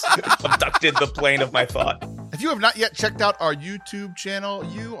Rhodians abducted the plane of my thought. If you have not yet checked out our YouTube channel,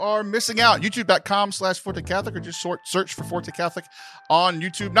 you are missing out. YouTube.com/Forte Catholic, or just search for Forte Catholic on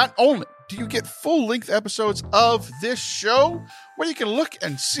YouTube. Not only do you get full-length episodes of this show where you can look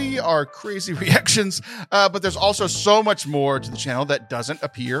and see our crazy reactions, but there's also so much more to the channel that doesn't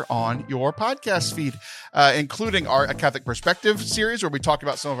appear on your podcast feed, including our A Catholic Perspective series, where we talk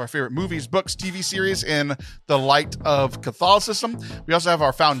about some of our favorite movies, books, TV series in the light of Catholicism. We also have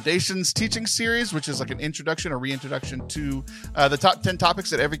our Foundations teaching series, which is like an introduction or reintroduction to the top 10 topics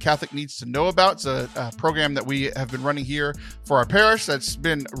that every Catholic needs to know about. It's a program that we have been running here for our parish that's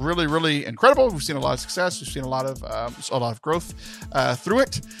been really, really incredible. We've seen a lot of success. We've seen a lot of growth through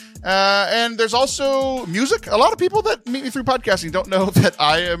it. And there's also music. A lot of people that meet me through podcasting don't know that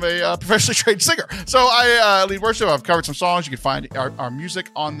I am a professionally trained singer. So I lead worship. I've covered some songs. You can find our music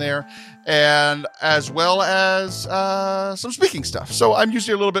on there, and as well as some speaking stuff. So I'm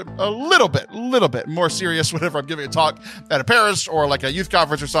usually a little bit more serious whenever I'm giving a talk at a parish or like a youth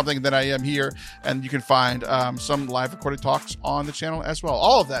conference or something than I am here. And you can find some live recorded talks on the channel as well.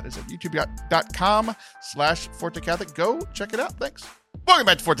 All of that is at youtube.com/Forte Catholic. Go check it out. Thanks. Welcome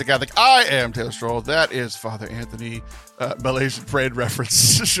back to Forte Catholic. I am Taylor Stroll. That is Father Anthony, Malaysian parade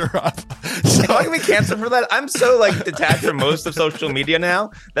reference. Sciarappa. So, Am I gonna be canceled for that? I'm so like detached from most of social media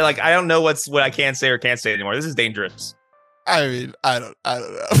now that like I don't know what I can say or can't say anymore. This is dangerous. I mean, I don't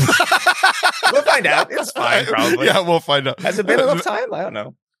know. We'll find out. It's fine, probably. Yeah, we'll find out. Has it been enough time? I don't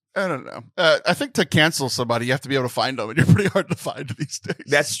know. I don't know. I think to cancel somebody, you have to be able to find them, and you're pretty hard to find these days.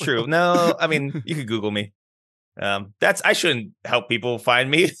 That's true. No, I mean, you could Google me. I shouldn't help people find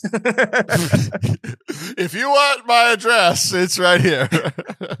me. If you want my address, it's right here.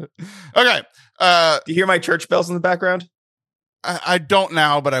 Okay. Do you hear my church bells in the background? I don't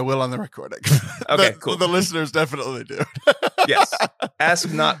now, but I will on the recording. Okay, cool. The listeners definitely do. Yes.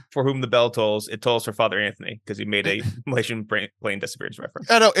 Ask not for whom the bell tolls. It tolls for Father Anthony because he made a Malaysian plane disappearance reference.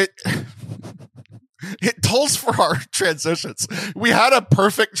 I know it tolls for our transitions. We had a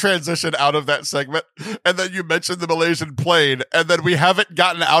perfect transition out of that segment, and then you mentioned the Malaysian plane, and then we haven't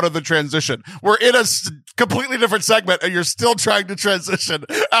gotten out of the transition. We're in a completely different segment, and you're still trying to transition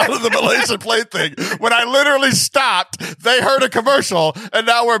out of the Malaysian plane thing. When I literally stopped, they heard a commercial, and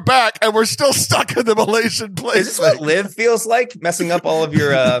now we're back, and we're still stuck in the Malaysian plane. Is this what live feels like? Messing up all of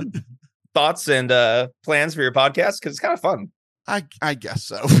your thoughts and plans for your podcast? Because it's kind of fun. I guess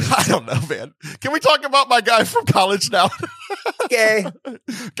so. I don't know, man. Can we talk about my guy from college now? Okay.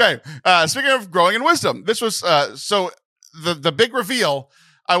 Okay. Speaking of growing in wisdom, this was so the big reveal.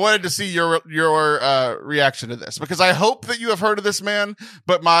 I wanted to see your reaction to this because I hope that you have heard of this man,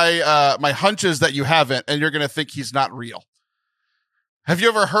 but my hunch is that you haven't, and you're going to think he's not real. Have you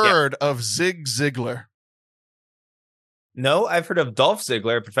ever heard of Zig Ziglar? No, I've heard of Dolph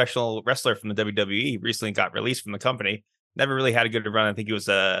Ziggler, a professional wrestler from the WWE. He recently got released from the company. Never really had a good run. I think he was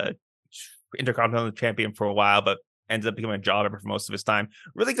a Intercontinental Champion for a while, but ended up becoming a jobber for most of his time.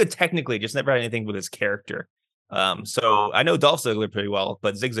 Really good technically, just never had anything with his character. So I know Dolph Ziggler pretty well,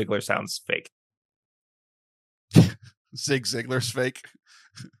 but Zig Ziglar sounds fake. Zig Ziglar's fake.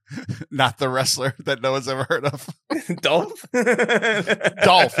 Not the wrestler that no one's ever heard of. Dolph?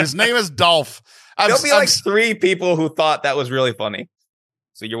 Dolph. His name is Dolph. There'll be like 3 people who thought that was really funny.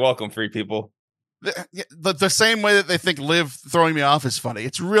 So you're welcome, 3 people. The same way that they think Liv throwing me off is funny.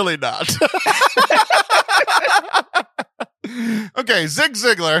 It's really not. Okay, Zig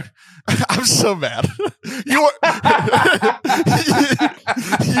Ziglar. I'm so mad. You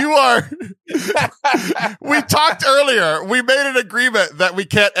are. We talked earlier. We made an agreement that we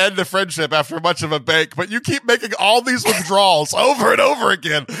can't end the friendship after much of a bank, but you keep making all these withdrawals over and over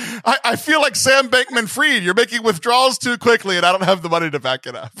again. I feel like Sam Bankman-Fried. You're making withdrawals too quickly, and I don't have the money to back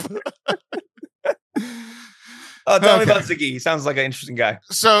it up. Oh, tell me about Ziggy. He sounds like an interesting guy.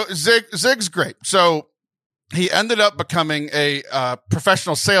 So Zig's great. So he ended up becoming a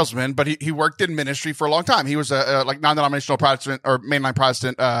professional salesman, but he worked in ministry for a long time. He was a like non-denominational Protestant or mainline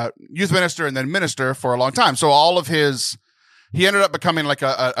Protestant youth minister and then minister for a long time. So he ended up becoming like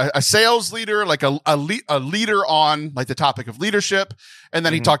a sales leader, like a leader on like the topic of leadership. And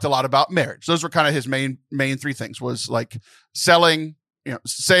then he talked a lot about marriage. Those were kind of his main 3 things was like selling,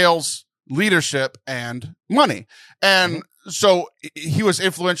 sales, leadership, and money. And so he was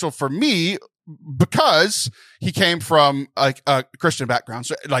influential for me because he came from like a Christian background.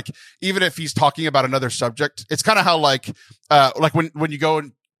 So like, even if he's talking about another subject, it's kind of how like when you go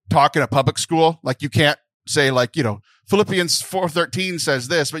and talk in a public school, like you can't say like, Philippians 4:13 says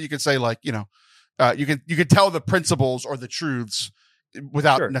this, but you can say like, you can tell the principles or the truths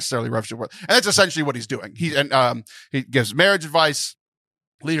without necessarily referencing word. And that's essentially what he's doing. He gives marriage advice,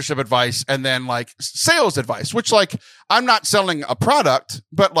 leadership advice, and then like sales advice, which like I'm not selling a product,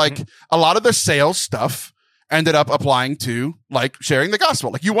 but like a lot of the sales stuff ended up applying to like sharing the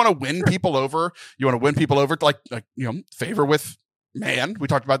gospel. Like you want to win people over. You want to win people over to like favor with man. We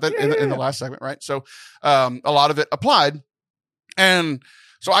talked about that in the last segment, right? So a lot of it applied. And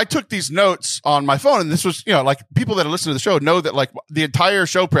so I took these notes on my phone, and this was, like people that listen to the show know that like the entire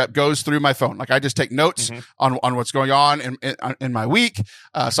show prep goes through my phone. Like I just take notes on what's going on in my week.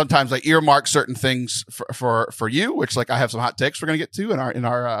 Sometimes I earmark certain things for you, which like I have some hot takes we're going to get to in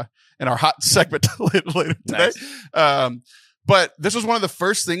our hot segment later today. Nice. But this was one of the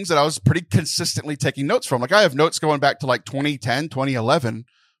first things that I was pretty consistently taking notes from. Like I have notes going back to like 2010, 2011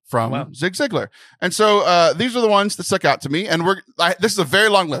 from Zig Ziglar. And so these are the ones that stuck out to me. And this is a very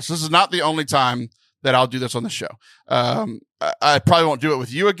long list. This is not the only time that I'll do this on the show. I probably won't do it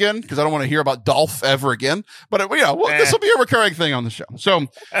with you again because I don't want to hear about Dolph ever again. But this will be a recurring thing on the show. So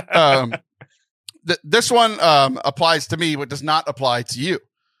this one applies to me, but does not apply to you.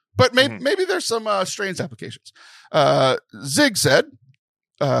 But maybe there's some strange applications. Zig said,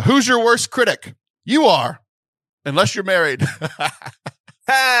 "Who's your worst critic? You are, unless you're married." What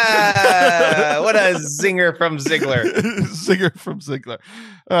a zinger from Ziggler. Zinger from Ziggler.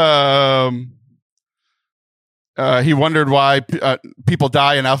 He wondered why people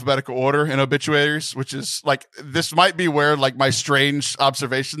die in alphabetical order in obituaries, which is like, this might be where like my strange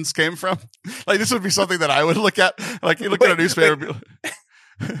observations came from. Like this would be something that I would look at. Like you look at a newspaper.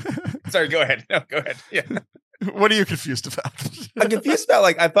 Sorry, go ahead. No, go ahead. Yeah. What are you confused about? I'm confused about,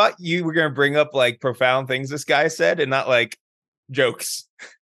 like, I thought you were going to bring up like profound things this guy said and not like jokes.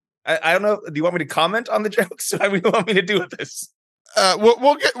 I don't know. Do you want me to comment on the jokes? What do you want me to do with this?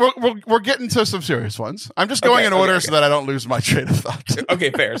 We're getting to some serious ones. I'm just going in order so that I don't lose my train of thought.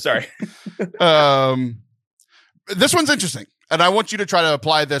 Okay, fair. Sorry. This one's interesting, and I want you to try to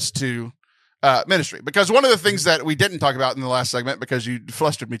apply this to ministry, because one of the things that we didn't talk about in the last segment, because you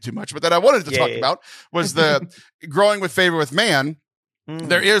flustered me too much, but that I wanted to talk about was the growing with favor with man.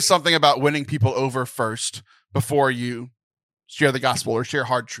 There is something about winning people over first before you share the gospel or share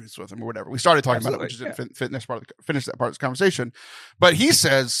hard truths with them or whatever. We started talking about it, which is finish that part of this conversation. But he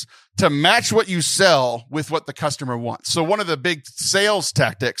says to match what you sell with what the customer wants. So one of the big sales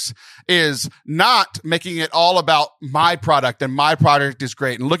tactics is not making it all about my product and my product is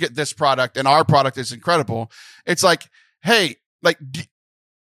great and look at this product and our product is incredible. It's like, hey, like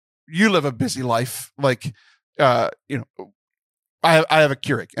you live a busy life. Like, I have a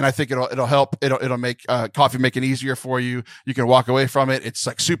Keurig, and I think it'll help. It'll make coffee making easier for you. You can walk away from it. It's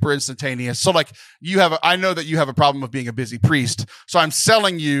like super instantaneous. So like I know that you have a problem of being a busy priest. So I'm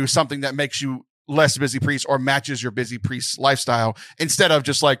selling you something that makes you less busy priest or matches your busy priest lifestyle, instead of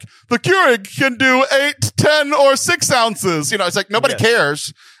just like the Keurig can do 8, 10, or 6 ounces. It's like nobody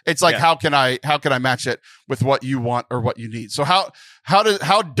cares. It's like, how can I match it with what you want or what you need? So how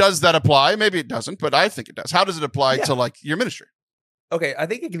does that apply? Maybe it doesn't, but I think it does. How does it apply to like your ministry? Okay, I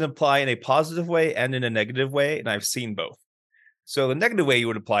think it can apply in a positive way and in a negative way, and I've seen both. So the negative way you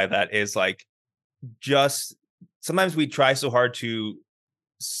would apply that is like, just sometimes we try so hard to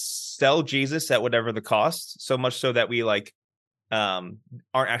sell Jesus at whatever the cost, so much so that we like aren't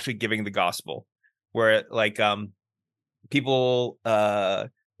actually giving the gospel. Where like people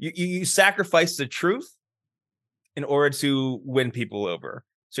you sacrifice the truth in order to win people over.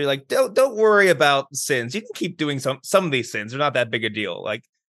 So you're like, don't worry about sins. You can keep doing some of these sins. They're not that big a deal. Like,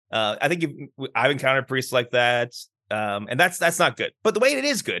 I think I've encountered priests like that, and that's not good. But the way it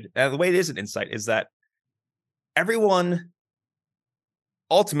is good, the way it is an insight, is that everyone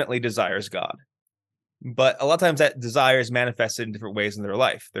ultimately desires God, but a lot of times that desire is manifested in different ways in their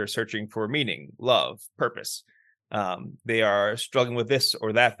life. They're searching for meaning, love, purpose. They are struggling with this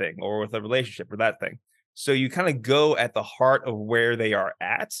or that thing, or with a relationship or that thing. So you kind of go at the heart of where they are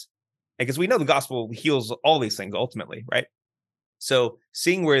at, because we know the gospel heals all these things ultimately, right? So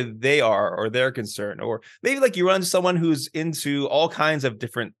seeing where they are or their concern, or maybe like you run into someone who's into all kinds of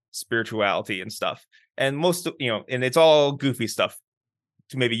different spirituality and stuff, and and it's all goofy stuff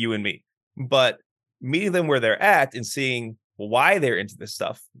to maybe you and me, but meeting them where they're at and seeing why they're into this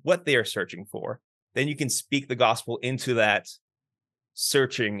stuff, what they are searching for, then you can speak the gospel into that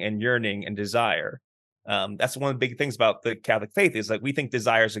searching and yearning and desire. That's one of the big things about the Catholic faith, is like we think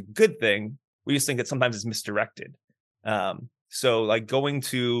desire is a good thing. We just think that sometimes it's misdirected. So like going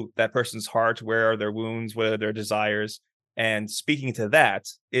to that person's heart, where are their wounds, what are their desires, and speaking to that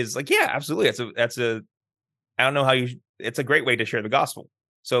is like, yeah, absolutely. I don't know how it's a great way to share the gospel.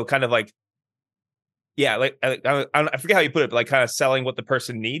 So kind of like, yeah, like I forget how you put it, but like kind of selling what the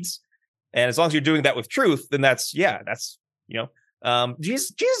person needs. And as long as you're doing that with truth, then that's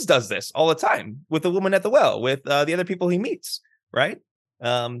Jesus does this all the time with the woman at the well, with the other people he meets, right?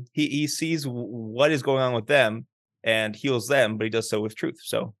 He sees what is going on with them and heals them, but he does so with truth.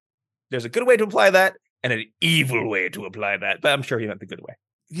 So there's a good way to apply that and an evil way to apply that, but I'm sure he meant the good way.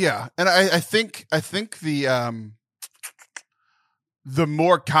 Yeah, and I think the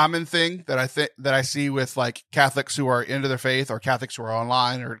more common thing that I see with like Catholics who are into their faith, or Catholics who are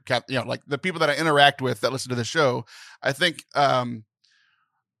online, or like the people that I interact with that listen to the show, I think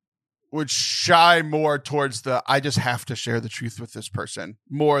would shy more towards the I just have to share the truth with this person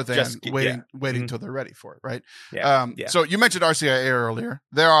more than waiting till they're ready for it, right? So you mentioned RCIA earlier.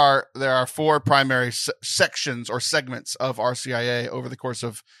 There are 4 primary sections or segments of RCIA over the course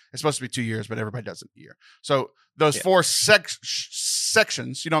of, it's supposed to be 2 years, but everybody does it a year. So those 4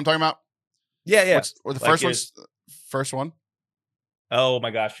 sections, you know what I'm talking about? Yeah. Or the first one. Oh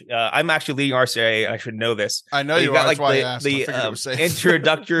my gosh. I'm actually leading RCIA. I should know this. I know you got are. like that's why I asked. the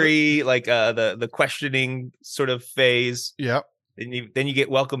introductory, like the questioning sort of phase. Yep. Then you get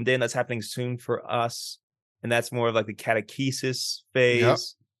welcomed in. That's happening soon for us. And that's more of like the catechesis phase. Yep.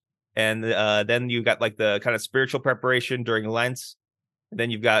 And then you've got like the kind of spiritual preparation during Lent. And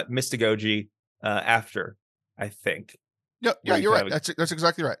then you've got mystagogy after, I think. Yeah, you're right. That's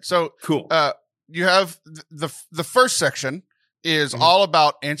exactly right. So cool. You have the first section is all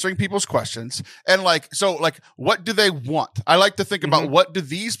about answering people's questions. And what do they want? I like to think about what do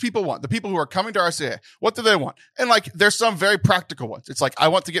these people want? The people who are coming to RCA, what do they want? And there's some very practical ones. It's like, I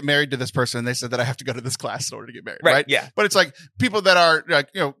want to get married to this person. And they said that I have to go to this class in order to get married. Right. Yeah. But it's like people that are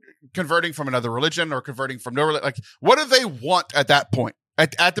converting from another religion or converting from no religion. Like, what do they want at that point?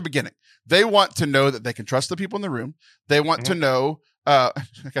 At the beginning, they want to know that they can trust the people in the room. They want to know, I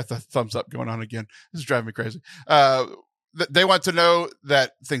got the thumbs up going on again. This is driving me crazy. They want to know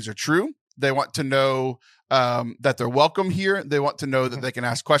that things are true. They want to know that they're welcome here. They want to know that they can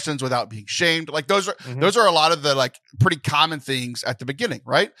ask questions without being shamed. Like those are a lot of the pretty common things at the beginning,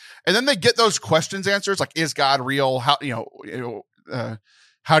 right? And then they get those questions answers, like, is God real? How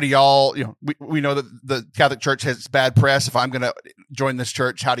how do y'all, we know that the Catholic Church has bad press. If I'm going to join this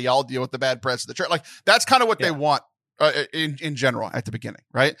church, how do y'all deal with the bad press of the church? Like, that's kind of what they want in general at the beginning,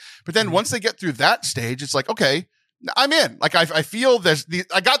 right? But then once they get through that stage, it's like, okay, I'm in. Like, I feel this.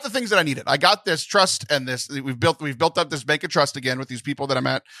 I got the things that I needed. I got this trust and this. We've built up this bank of trust again with these people that I'm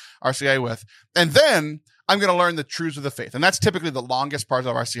at RCIA with, and then I'm going to learn the truths of the faith, and that's typically the longest part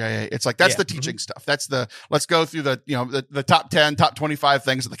of RCIA. It's like that's the teaching stuff. That's let's go through the top 10, top 25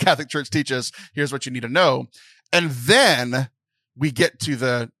 things that the Catholic Church teaches. Here's what you need to know, and then we get to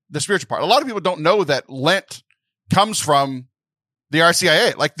the spiritual part. A lot of people don't know that Lent comes from the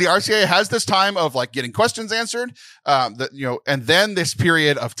RCIA. Like, the RCIA has this time of getting questions answered, and then this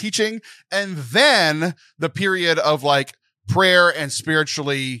period of teaching, and then the period of prayer and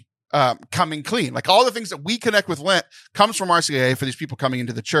spiritually coming clean. Like, all the things that we connect with Lent comes from RCIA for these people coming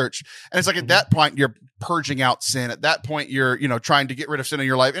into the church. And it's like, at that point, you're purging out sin. At that point, you're, trying to get rid of sin in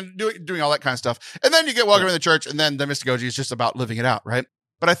your life and doing all that kind of stuff. And then you get welcome in the church, and then the mystagogy is just about living it out, right?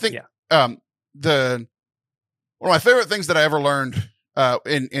 But I think one of my favorite things that I ever learned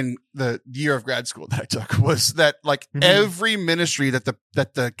in the year of grad school that I took was that every ministry that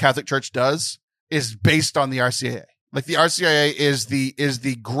the Catholic Church does is based on the RCIA. Like, the RCIA is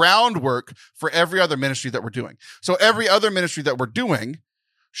the groundwork for every other ministry that we're doing. So every other ministry that we're doing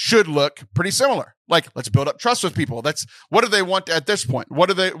should look pretty similar. Like, let's build up trust with people. That's what do they want at this point? What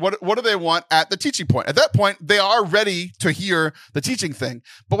do they want at the teaching point? At that point, they are ready to hear the teaching thing.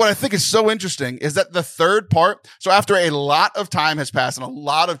 But what I think is so interesting is that the third part, so after a lot of time has passed and a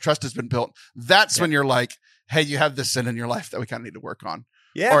lot of trust has been built, that's when you're like, hey, you have this sin in your life that we kind of need to work on.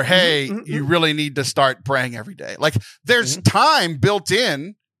 Yeah. Or, hey, you really need to start praying every day. Like, there's time built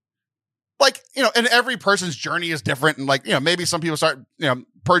in. And every person's journey is different. And maybe some people start,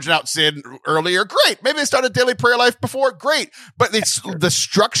 purging out sin earlier. Great. Maybe they start a daily prayer life before. Great. But the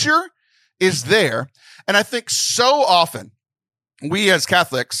structure is there. And I think so often we as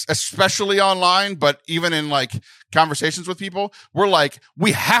Catholics, especially online, but even in conversations with people, we're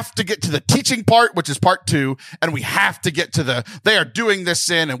we have to get to the teaching part, which is part 2. And we have to get to they are doing this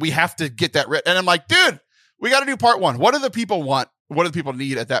sin, and we have to get that And I'm like, dude, we got to do part 1. What do the people want? What do the people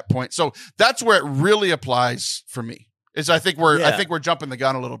need at that point? So that's where it really applies for me. I think we're jumping the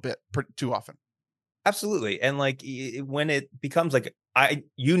gun a little bit too often. Absolutely. And when it becomes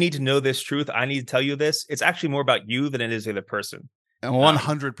you need to know this truth, I need to tell you this, it's actually more about you than it is the other person. And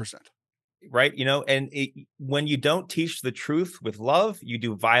 100%. Right. And when you don't teach the truth with love, you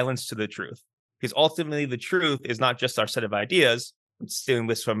do violence to the truth, because ultimately the truth is not just our set of ideas. I'm stealing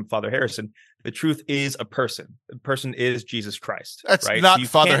this from Father Harrison. The truth is a person. The person is Jesus Christ. That's right? not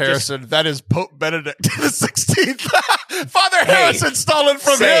Father Harrison. That is Pope Benedict the 16th. Father Harrison stole it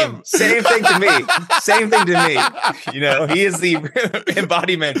from him. Same thing to me. Same thing to me. He is the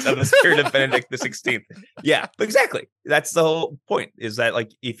embodiment of the spirit of Benedict the 16th. Yeah, exactly. That's the whole point, is that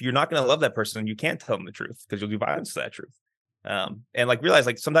if you're not going to love that person, you can't tell them the truth, because you'll do violence to that truth. And realize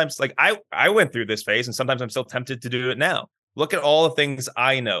sometimes I went through this phase, and sometimes I'm still tempted to do it now. Look at all the things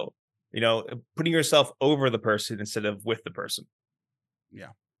I know, putting yourself over the person instead of with the person.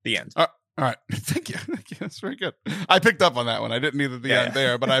 Yeah. The end. All right. Thank you. That's very good. I picked up on that one. I didn't need the end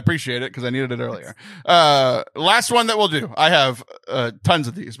there, but I appreciate it because I needed it earlier. Last one that we'll do. I have tons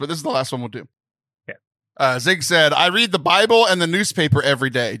of these, but this is the last one we'll do. Zig said, I read the Bible and the newspaper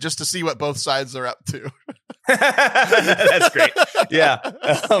every day just to see what both sides are up to. That's great. Yeah.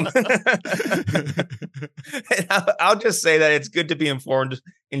 I'll just say that it's good to be informed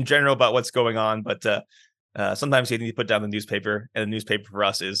in general about what's going on, but sometimes you need to put down the newspaper, and the newspaper for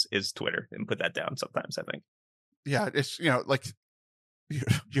us is Twitter, and put that down sometimes, I think. Yeah, it's, like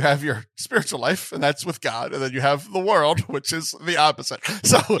you have your spiritual life, and that's with God, and then you have the world, which is the opposite.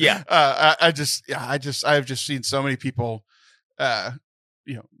 So yeah, I've just seen so many people,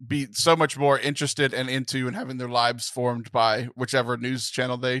 be so much more interested and into and having their lives formed by whichever news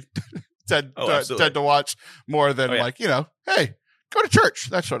channel they tend to watch more than hey, go to church,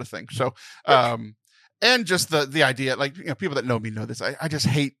 that sort of thing. So, and just the idea, people that know me know this. I just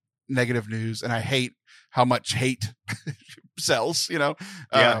hate negative news, and I hate how much hate sells, it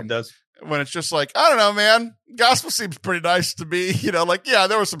does. When it's just I don't know, man, gospel seems pretty nice to me,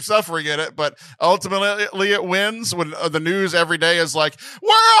 there was some suffering in it, but ultimately it wins when the news every day is we're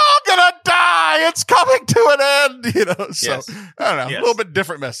all gonna die, it's coming to an end, so yes. I don't know, a little bit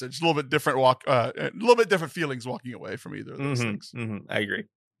different message, a little bit different a little bit different feelings walking away from either of those things. I agree.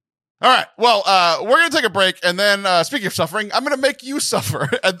 All right. Well, we're going to take a break. And then, speaking of suffering, I'm going to make you suffer.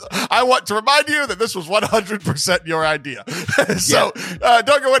 And I want to remind you that this was 100% your idea. So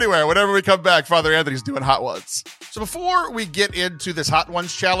don't go anywhere. Whenever we come back, Father Anthony's doing Hot Ones. So before we get into this Hot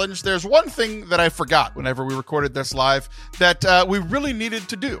Ones challenge, there's one thing that I forgot whenever we recorded this live that we really needed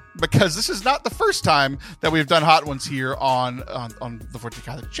to do, because this is not the first time that we've done Hot Ones here on the Forte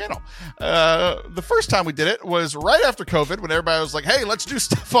Catholic channel. The first time we did it was right after COVID, when everybody was like, hey, let's do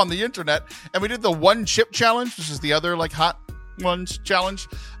stuff on the internet, and we did the one chip challenge, which is the other Hot Ones challenge,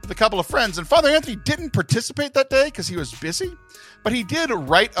 with a couple of friends. And Father Anthony didn't participate that day because he was busy, but he did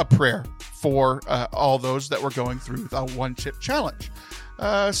write a prayer for all those that were going through the one chip challenge.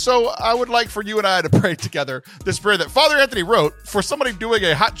 So I would like for you and I to pray together this prayer that Father Anthony wrote for somebody doing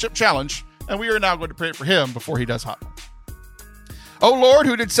a hot chip challenge, and we are now going to pray for him before he does Hot Ones. O Lord,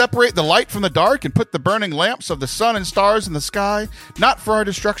 who did separate the light from the dark and put the burning lamps of the sun and stars in the sky, not for our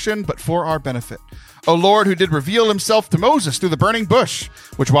destruction, but for our benefit. O Lord, who did reveal himself to Moses through the burning bush,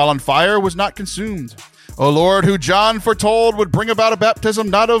 which while on fire was not consumed. O Lord, who John foretold would bring about a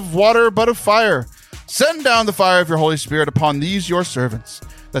baptism not of water, but of fire. Send down the fire of your Holy Spirit upon these your servants,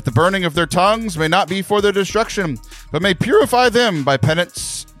 that the burning of their tongues may not be for their destruction, but may purify them by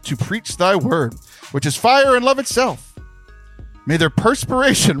penance to preach thy word, which is fire and love itself. May their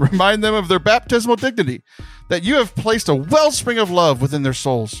perspiration remind them of their baptismal dignity, that you have placed a wellspring of love within their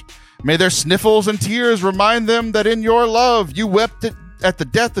souls. May their sniffles and tears remind them that in your love you wept at the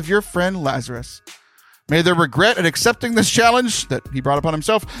death of your friend Lazarus. May their regret at accepting this challenge that he brought upon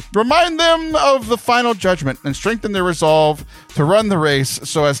himself remind them of the final judgment and strengthen their resolve to run the race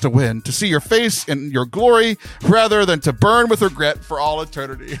so as to win, to see your face in your glory rather than to burn with regret for all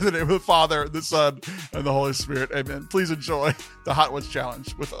eternity. In the name of the Father, the Son, and the Holy Spirit. Amen. Please enjoy the Hot Ones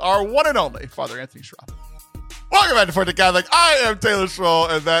Challenge with our one and only Father Anthony Sciarappa. Welcome back to Forte Catholic. I am Taylor Schroll,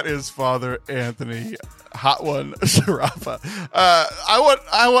 and that is Father Anthony Hot One Sciarappa.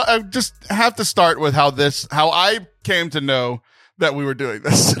 I just have to start with how I came to know that we were doing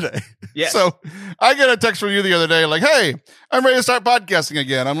this today. Yeah. So I get a text from you the other day, hey, I'm ready to start podcasting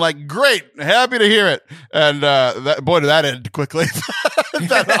again. I'm like, great, happy to hear it. And did that end quickly.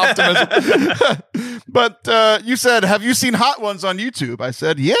 That optimism. But you said, have you seen Hot Ones on YouTube? I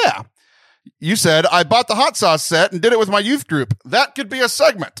said, yeah. You said, I bought the hot sauce set and did it with my youth group. That could be a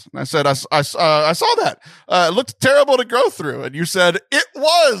segment. And I said, I saw that. It looked terrible to go through. And you said, it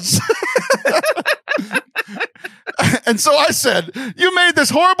was. And so I said, you made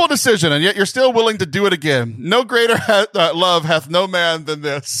this horrible decision, and yet you're still willing to do it again. No greater love hath no man than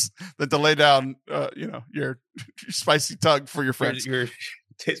this, than to lay down, your spicy tongue for your friends. Your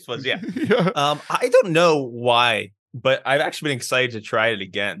taste buds, yeah. Yeah. I don't know why, but I've actually been excited to try it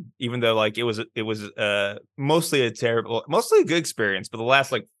again, even though it was mostly a good experience, but the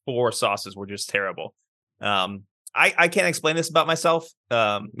last 4 sauces were just terrible. I can't explain this about myself.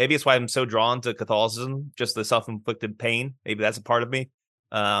 Maybe it's why I'm so drawn to Catholicism, just the self-inflicted pain. Maybe that's a part of me.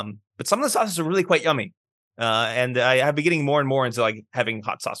 But some of the sauces are really quite yummy. And I've been getting more and more into having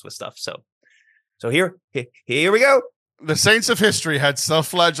hot sauce with stuff. So here we go. The saints of history had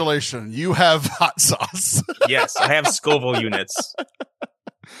self-flagellation. You have hot sauce. Yes, I have Scoville units.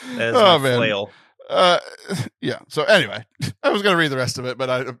 That is my flail. Uh, yeah. So anyway, I was going to read the rest of it, but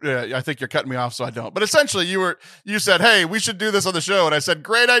I think you're cutting me off, so I don't. But essentially, you said, "Hey, we should do this on the show," and I said,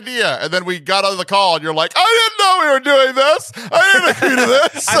 "Great idea." And then we got on the call, and you're like, "I didn't know we were doing this. I didn't agree to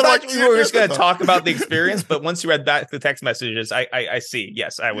this." I thought you were just going to talk about the experience, but once you read back the text messages, I see.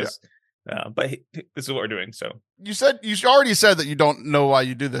 Yes, I was. Yeah. But this is what we're doing. So you already said that you don't know why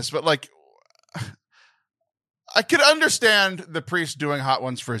you do this, but like, I could understand the priest doing hot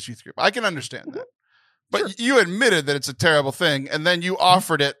ones for his youth group. I can understand that. But sure. You admitted that it's a terrible thing, and then you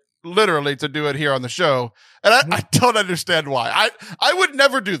offered it literally to do it here on the show. And I don't understand why. I would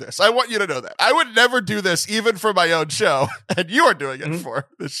never do this. I want you to know that. I would never do this even for my own show. And you are doing it for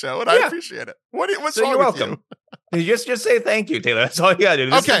this show, and I appreciate it. What's wrong with you? Just say thank you, Taylor. That's all you gotta do.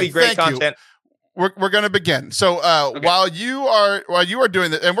 This is gonna be great content. We're going to begin. So while you are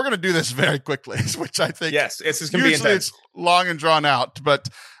doing that, and we're going to do this very quickly, which I think this is going to be intense. It's long and drawn out, but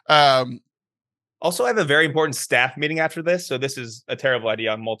also I have a very important staff meeting after this, so this is a terrible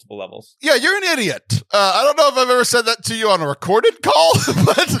idea on multiple levels. Yeah, you're an idiot. I don't know if I've ever said that to you on a recorded call,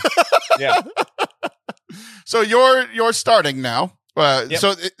 but yeah. So you're starting now.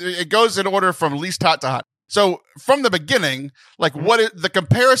 So it goes in order from least hot to hot. So from the beginning, like what is the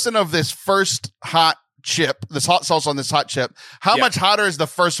comparison of this first hot chip, this hot salsa on this hot chip? How much hotter is the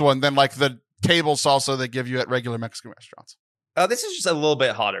first one than like the table salsa they give you at regular Mexican restaurants? This is just a little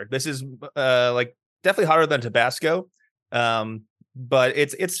bit hotter. This is like definitely hotter than Tabasco, but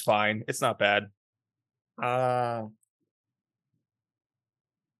it's fine. It's not bad.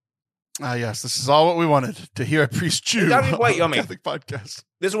 Yes, this is all what we wanted to hear a priest chew. It's gotta be quite yummy. Catholic podcast.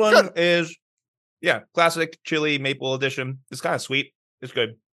 This one is. Yeah, classic chili maple edition. It's kind of sweet. It's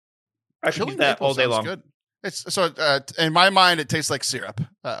good. I should eat that all day long. Good. It's so in my mind, it tastes like syrup,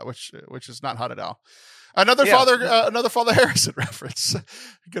 which is not hot at all. Another Father Harrison reference.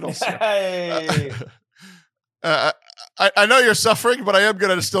 Good old syrup. Hey. I know you're suffering, but I am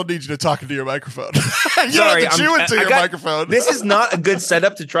going to still need you to talk into your microphone. Sorry, I'm chew into your microphone. This is not a good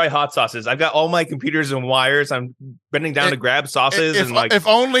setup to try hot sauces. I've got all my computers and wires. I'm bending down to grab sauces. If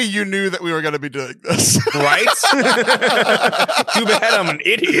only you knew that we were going to be doing this. Right? Too bad I'm an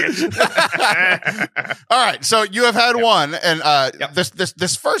idiot. All right. So you have had one. And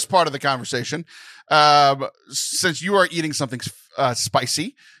this first part of the conversation, since you are eating something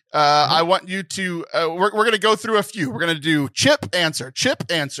spicy, I want you to, we're going to go through a few. We're going to do chip answer.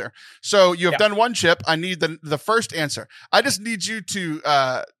 So you have done one chip. I need the first answer. I just need you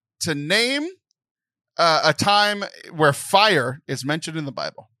to name, a time where fire is mentioned in the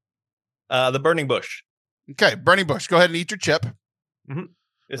Bible. The burning bush. Okay. Burning bush. Go ahead and eat your chip. Mm-hmm.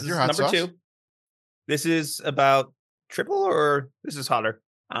 This is number sauce. 2. This is about triple or this is hotter.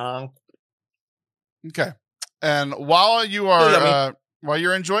 Okay. And while you are, while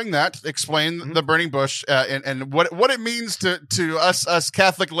you're enjoying that, explain the burning bush and what it means to us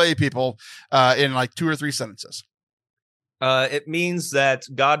Catholic lay people in like 2 or 3 sentences. It means that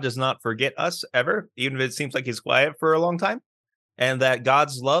God does not forget us ever, even if it seems like he's quiet for a long time, and that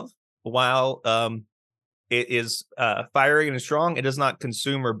God's love, while it is fiery and strong, it does not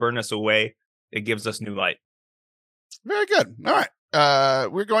consume or burn us away. It gives us new light. Very good. All right.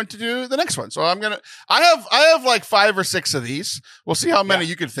 We're going to do the next one. So I have like 5 or 6 of these. We'll see how many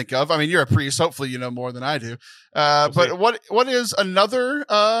you can think of. I mean, you're a priest. Hopefully you know more than I do. But what is another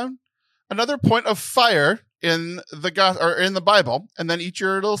point of fire in the Bible, and then eat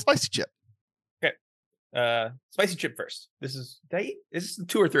your little spicy chip. Okay. Spicy chip first. Is this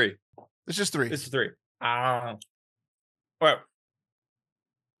 2 or 3? It's just 3. This is 3. All right.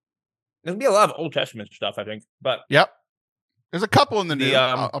 There's gonna be a lot of Old Testament stuff, I think. But yep. There's a couple in the New.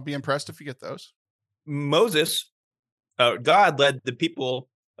 I'll be impressed if you get those. Moses, God led the people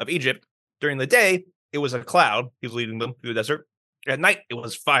of Egypt during the day. It was a cloud. He was leading them through the desert. At night, it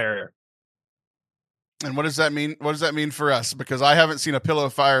was fire. And what does that mean? What does that mean for us? Because I haven't seen a pillar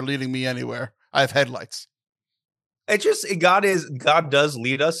of fire leading me anywhere. I have headlights. It's just God does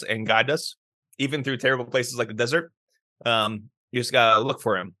lead us and guide us, even through terrible places like the desert. You just gotta look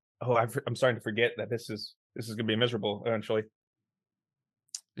for him. Oh, I'm starting to forget that this is gonna be miserable eventually.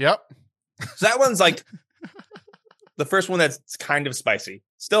 Yep. So that one's like the first one that's kind of spicy.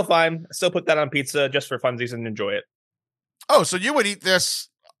 Still fine. Still put that on pizza just for funsies and enjoy it. Oh, so you would eat this?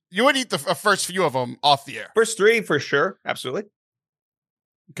 You would eat the first few of them off the air. First 3 for sure, absolutely.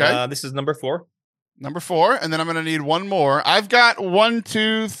 Okay. This is number 4. Number 4, and then I'm going to need one more. I've got 1,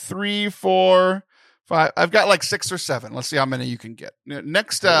 2, 3, 4, 5. I've got like 6 or 7. Let's see how many you can get.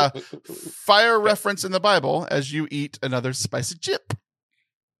 Next, fire reference in the Bible as you eat another spicy chip.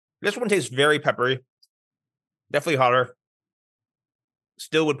 This one tastes very peppery. Definitely hotter.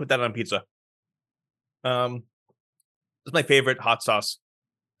 Still would put that on pizza. It's my favorite hot sauce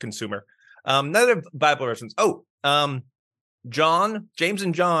consumer. Another Bible reference. James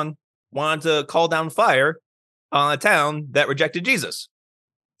and John wanted to call down fire on a town that rejected Jesus.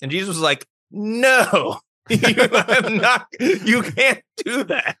 And Jesus was like, no, you can't do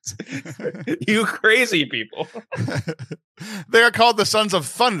that. You crazy people. They are called the sons of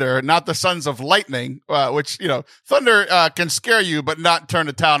thunder, not the sons of lightning, which, thunder can scare you, but not turn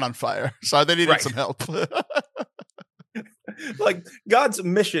a town on fire. So they needed some help. Like God's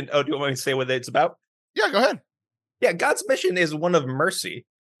mission. Oh, do you want me to say what it's about? Yeah, go ahead. Yeah, God's mission is one of mercy.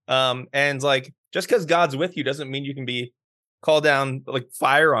 And like, just because God's with you doesn't mean you can be call down like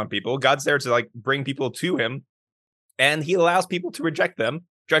fire on people. God's there to like bring people to him, and he allows people to reject them.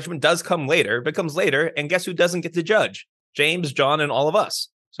 Judgment does come later, but comes later. And guess who doesn't get to judge? James, John, and all of us.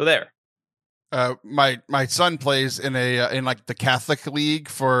 So there. My son plays in in like the Catholic league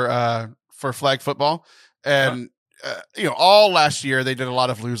for flag football, and all last year they did a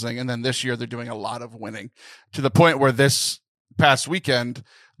lot of losing, and then this year they're doing a lot of winning, to the point where this past weekend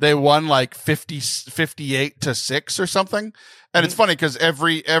they won like 58-6 or something. And it's funny because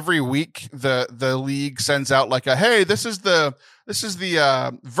every week the league sends out like hey, this is the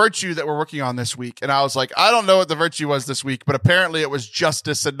virtue that we're working on this week. And I was like, I don't know what the virtue was this week, but apparently it was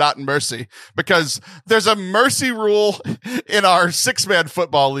justice and not mercy, because there's a mercy rule in our 6-man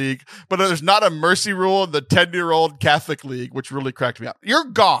football league, but there's not a mercy rule in the 10-year-old Catholic league, which really cracked me up. You're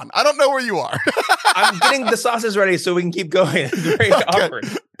gone. I don't know where you are. I'm getting the sauces ready so we can keep going. It's very awkward.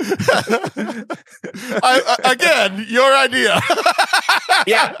 Again, your idea.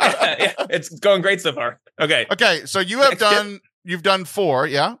 yeah, it's going great so far. Okay. So you've done 4.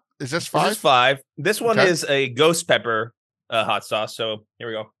 Yeah. Is this 5? This is 5. This one is a ghost pepper hot sauce. So here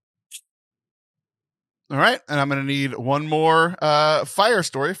we go. All right. And I'm going to need one more fire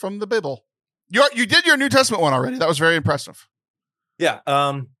story from the Bible. You did your New Testament one already. That was very impressive. Yeah.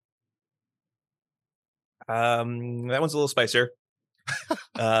 That one's a little spicier.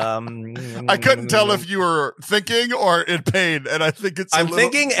 I couldn't tell if you were thinking or in pain, and I think I'm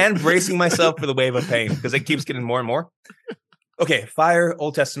thinking and bracing myself for the wave of pain because it keeps getting more and more. Okay, fire,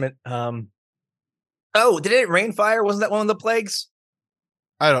 Old Testament. Did it rain fire? Wasn't that one of the plagues?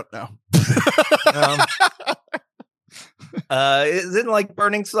 I don't know. Isn't like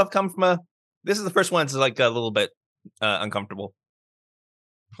burning stuff come from this is the first one that's like a little bit uncomfortable.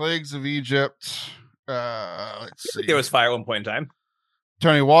 Plagues of Egypt. Let's see. There was fire at one point in time.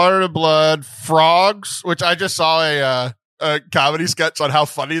 Turning water to blood, frogs, which I just saw a comedy sketch on how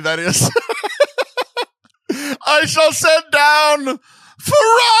funny that is. I shall send down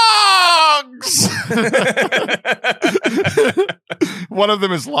frogs. One of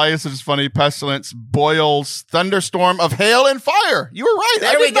them is lice, which is funny. Pestilence, boils, thunderstorm of hail and fire. You were right.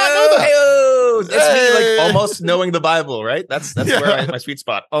 There we go. That's me like almost knowing the Bible, right? That's where my sweet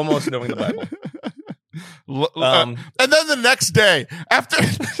spot. Almost knowing the Bible. And then the next day, after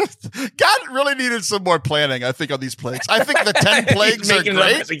God really needed some more planning, I think, on these plagues. I think the 10 plagues are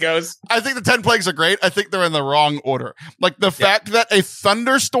great. I think the 10 plagues are great. I think they're in the wrong order. Like the fact that a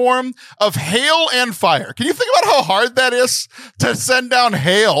thunderstorm of hail and fire. Can you think about how hard that is to send down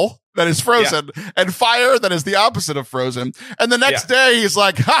hail that is frozen and fire that is the opposite of frozen? And the next day he's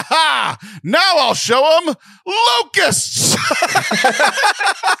like, ha ha, now I'll show them locusts.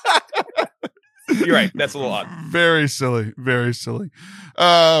 You're right. That's a little odd. Very silly. Very silly.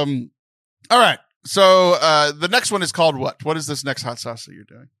 All right. So the next one is called what? What is this next hot sauce that you're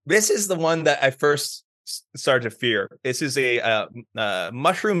doing? This is the one that I first started to fear. This is a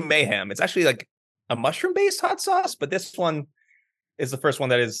mushroom mayhem. It's actually like a mushroom-based hot sauce, but this one is the first one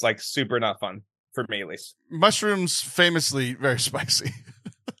that is like super not fun for me, at least. Mushrooms famously very spicy.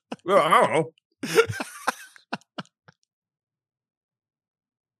 Well, I don't know.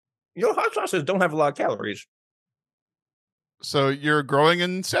 Hot sauces don't have a lot of calories. So you're growing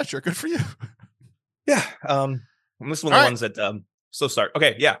in stature. Good for you. Yeah. This is one of the ones that slow start.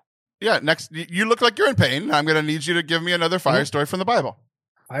 Okay. Yeah. Yeah. Next, you look like you're in pain. I'm going to need you to give me another fire story from the Bible.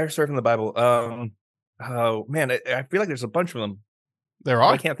 Fire story from the Bible. Oh man, I feel like there's a bunch of them. There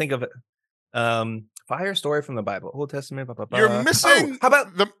are. I can't think of it. Fire story from the Bible, Old Testament. Blah, blah, blah. You're missing. How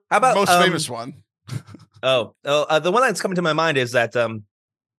about the most famous one? The one that's coming to my mind is that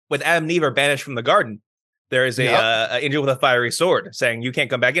when Adam and Eve are banished from the garden, there is a angel with a fiery sword saying, "You can't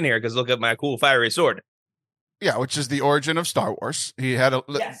come back in here because look at my cool fiery sword." Yeah, which is the origin of Star Wars. He had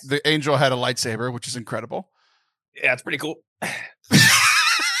the angel had a lightsaber, which is incredible. Yeah, it's pretty cool.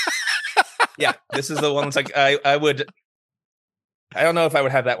 Yeah, this is the one that's like I don't know if I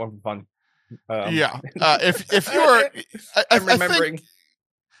would have that one for fun. If you were, I'm remembering.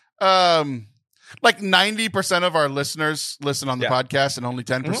 like 90% of our listeners listen on the podcast and only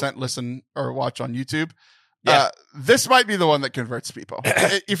 10% listen or watch on YouTube. This might be the one that converts people.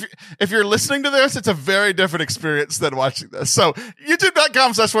 If you're listening to this, it's a very different experience than watching this. So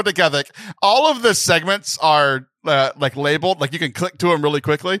youtube.com/ForteCatholic. All of the segments are like labeled, like you can click to them really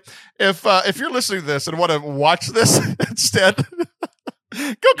quickly. If you're listening to this and want to watch this instead,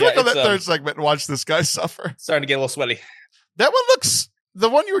 go click on that third segment and watch this guy suffer. Starting to get a little sweaty. That one looks, the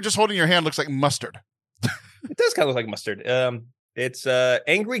one you were just holding in your hand looks like mustard. It does kind of look like mustard. It's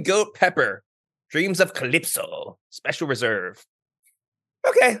Angry Goat Pepper, Dreams of Calypso, Special Reserve.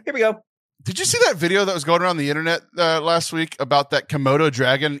 Okay, here we go. Did you see that video that was going around the internet last week about that Komodo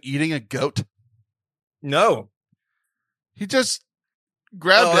dragon eating a goat? No. He just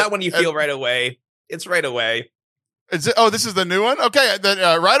grabbed it. That one you feel right away. It's right away. Is it? Oh, this is the new one? Okay, then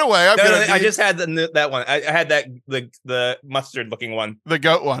right away. I just had that one. I had the mustard looking one. The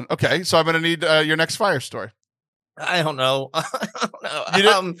goat one. Okay, so I'm going to need your next fire story. I don't know.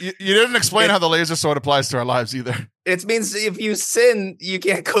 You didn't explain how the laser sword applies to our lives either. It means if you sin, you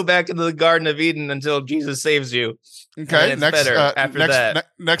can't go back into the Garden of Eden until Jesus saves you. Okay,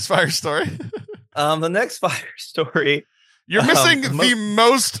 next fire story. The next fire story. You're missing the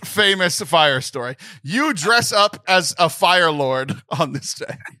most famous fire story. You dress up as a fire lord on this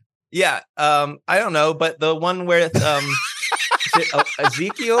day. Yeah. I don't know, but the one where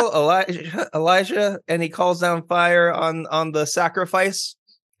Ezekiel, Elijah, and he calls down fire on the sacrifice,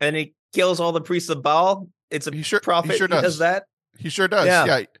 and he kills all the priests of Baal. It's a prophet. He sure does that. He sure does.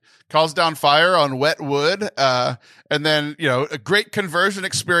 Yeah. Calls down fire on wet wood, and then, a great conversion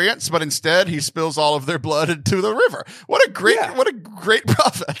experience, but instead he spills all of their blood into the river. What a great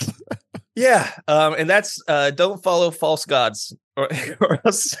prophet. Yeah. And that's don't follow false gods or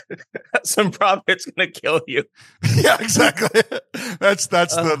else some prophet's going to kill you. Yeah, exactly. That's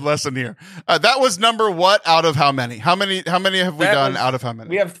the lesson here. That was number what out of how many? How many have we done out of how many?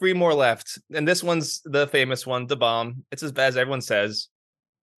 We have 3 more left. And this one's the famous one, the bomb. It's as bad as everyone says.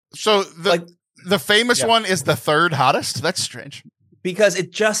 So the famous one is the third hottest? That's strange. Because it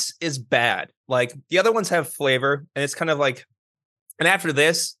just is bad. Like the other ones have flavor, and it's kind of like, and after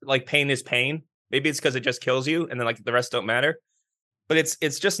this, like pain is pain. Maybe it's because it just kills you, and then like the rest don't matter. But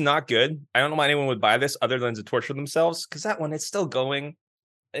it's just not good. I don't know why anyone would buy this other than to torture themselves, because that one, it's still going.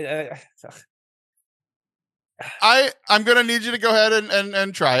 I'm going to need you to go ahead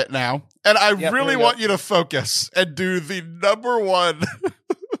and try it now. And I really want you to focus and do the number one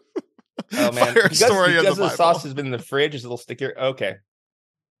fire story of the Bible. Because the sauce has been in the fridge, it's a little stickier. Okay.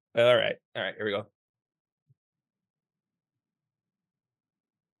 All right. Here we go.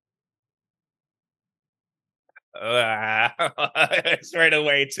 It's right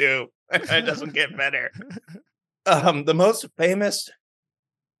away too. It doesn't get better. The most famous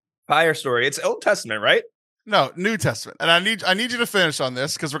fire story. It's Old Testament, right? No, New Testament. And I need you to finish on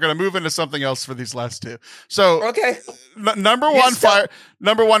this because we're going to move into something else for these last two. So, okay. Number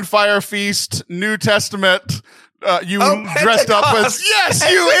one fire feast, New Testament. You dressed up as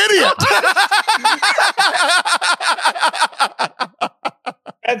you idiot.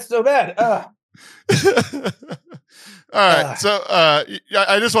 That's so bad. All right. So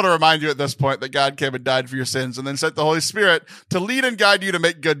I just want to remind you at this point that God came and died for your sins and then sent the Holy Spirit to lead and guide you to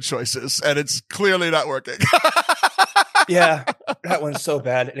make good choices. And it's clearly not working. Yeah, that one's so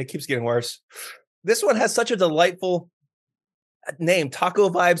bad. And it keeps getting worse. This one has such a delightful name, Taco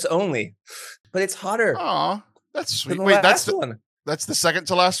Vibes Only. But it's hotter. Aw, that's sweet. Wait, that's the second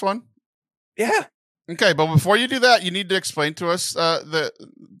to last one? Yeah. Okay, but before you do that, you need to explain to us the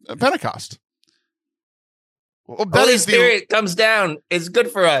Pentecost. Well, Holy Spirit comes down. It's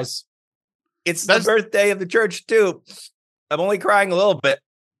good for us. It's the birthday of the church too. I'm only crying a little bit,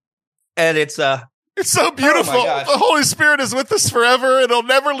 and it's so beautiful. Oh, the Holy Spirit is with us forever. It'll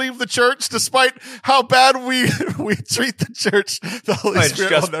never leave the church, despite how bad we treat the church. The Holy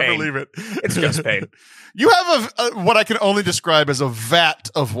Spirit will never leave it. It's just pain. You have what I can only describe as a vat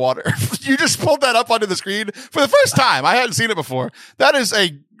of water. You just pulled that up onto the screen for the first time. I hadn't seen it before. That is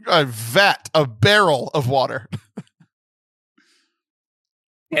a vat, a barrel of water.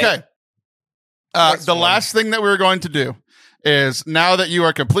 Okay. The last thing that we were going to do is, now that you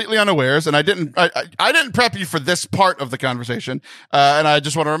are completely unawares, and I didn't prep you for this part of the conversation, and I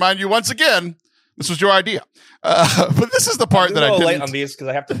just want to remind you once again, this was your idea. But this is the part that I didn't. Late on these because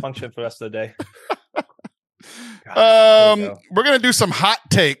I have to function for the rest of the day. We're gonna do some hot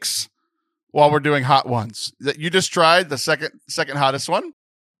takes while we're doing hot ones. That you just tried the second hottest one.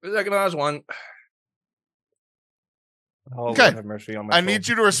 The second hottest one. Oh, okay. I need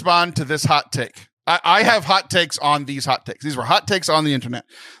you to respond to this hot take. I have hot takes on these hot takes. These were hot takes on the internet.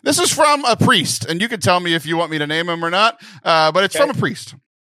 This is from a priest, and you can tell me if you want me to name him or not, but it's from a priest.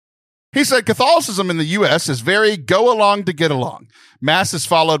 He said, Catholicism in the U.S. is very go along to get along. Mass is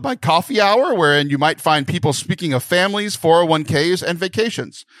followed by coffee hour, wherein you might find people speaking of families, 401ks, and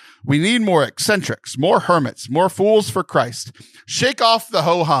vacations. We need more eccentrics, more hermits, more fools for Christ. Shake off the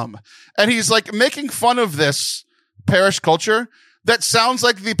ho-hum. And he's like making fun of this parish culture that sounds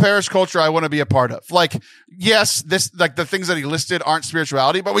like the parish culture I want to be a part of. Like, yes, this, like the things that he listed aren't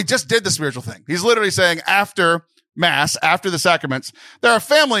spirituality, but we just did the spiritual thing. He's literally saying after Mass, after the sacraments, there are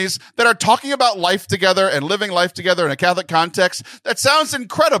families that are talking about life together and living life together in a Catholic context. That sounds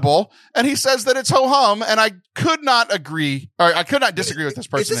incredible. And he says that it's ho-hum. And I could not agree, or I could not disagree with this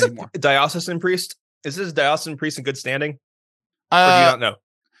person anymore. A diocesan priest? Is this a diocesan priest in good standing? Or do you not know?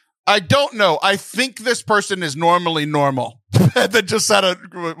 I don't know. I think this person is normally normal. That just said it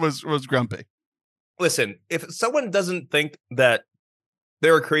was grumpy. Listen, if someone doesn't think that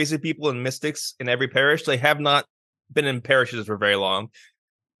there are crazy people and mystics in every parish, they have not been in parishes for very long,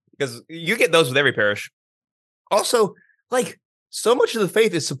 because you get those with every parish. Also, like, so much of the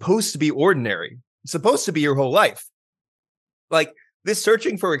faith is supposed to be ordinary. It's supposed to be your whole life. Like, this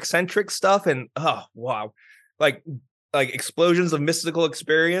searching for eccentric stuff and, oh, wow. Like explosions of mystical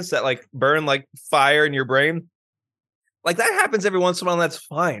experience that like burn like fire in your brain. Like, that happens every once in a while, and that's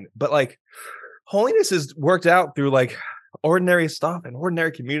fine. But like, holiness is worked out through like ordinary stuff and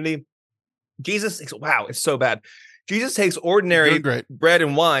ordinary community. Wow, it's so bad. Jesus takes ordinary bread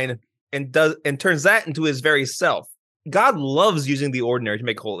and wine and turns that into his very self. God loves using the ordinary to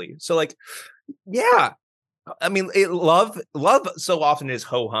make holy. So like, yeah, I mean, love so often is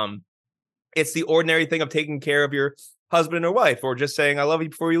ho-hum. It's the ordinary thing of taking care of your husband or wife, or just saying, I love you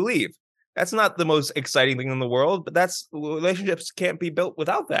before you leave. That's not the most exciting thing in the world, but relationships can't be built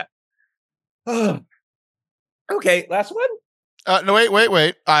without that. Okay, last one. No,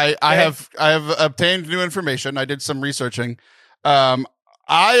 wait. I have obtained new information. I did some researching. I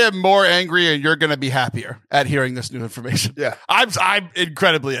am more angry, and you're going to be happier at hearing this new information. Yeah, I'm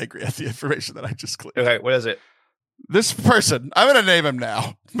incredibly angry at the information that I just clicked. Okay, what is it? This person, I'm going to name him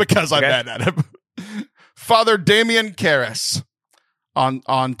now because I'm mad at him. Father Damien Karras on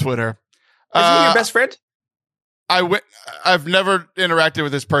Twitter. Is he your best friend? I've never interacted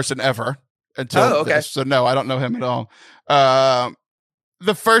with this person ever until this, so no, I don't know him at all.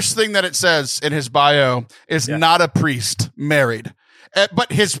 The first thing that it says in his bio is not a priest, married.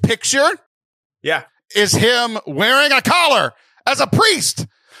 But his picture is him wearing a collar as a priest.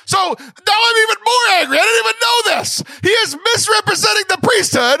 So now I'm even more angry. I didn't even know this. He is misrepresenting the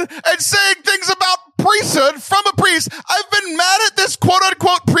priesthood and saying things about priesthood from a priest. I've been mad at this quote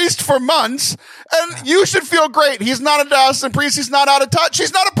unquote priest for months, and you should feel great. He's not a diocesan priest. He's not out of touch.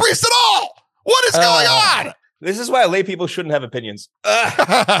 He's not a priest at all. What is going on? This is why lay people shouldn't have opinions. All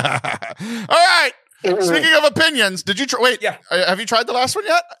right. Speaking of opinions, did you wait? Yeah. Have you tried the last one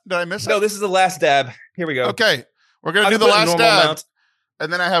yet? Did I miss it? No, this is the last dab. Here we go. Okay. We're going to do the last dab.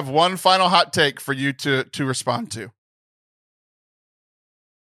 And then I have one final hot take for you to respond to.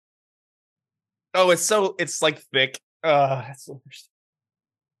 Oh, it's like thick. That's so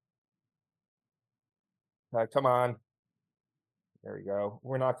come on. There we go.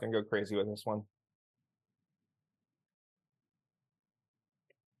 We're not going to go crazy with this one.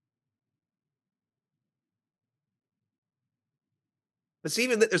 But see,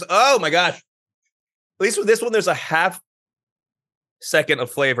 even there's, oh my gosh. At least with this one, there's a half second of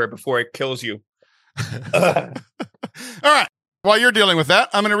flavor before it kills you. All right. While you're dealing with that,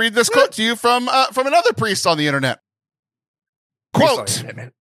 I'm going to read this quote to you from another priest on the internet. Quote,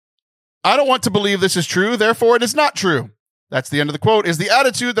 I don't want to believe this is true, therefore it is not true. That's the end of the quote, is the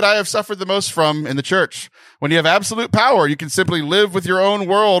attitude that I have suffered the most from in the church. When you have absolute power, you can simply live in your own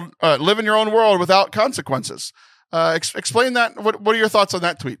world without consequences. Explain that. What are your thoughts on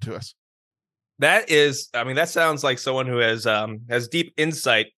that tweet to us? That sounds like someone who has deep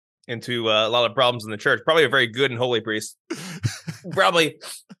insight into a lot of problems in the church. Probably a very good and holy priest. Probably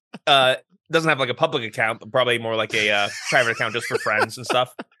doesn't have like a public account, but probably more like a private account just for friends and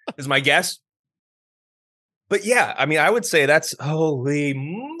stuff, is my guess. But yeah, I mean, I would say that's holy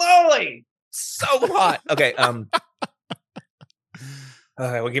moly, so hot. Okay,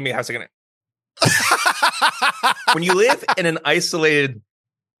 well, give me a second. When you live in an isolated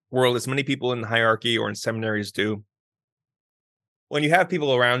world, as many people in hierarchy or in seminaries do, when you have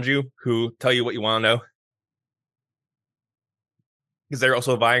people around you who tell you what you want to know, because they're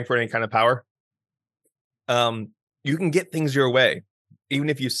also vying for any kind of power, you can get things your way. Even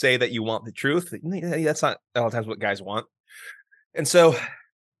if you say that you want the truth, that's not a lot of times what guys want. And so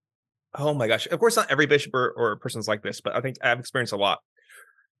Oh my gosh. Of course, not every bishop or person's like this, but I think I've experienced a lot.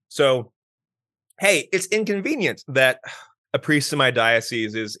 So, hey, it's inconvenient that a priest in my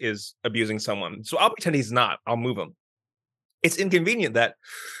diocese is abusing someone. So I'll pretend he's not. I'll move him. It's inconvenient that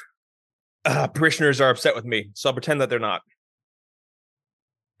parishioners are upset with me. So I'll pretend that they're not.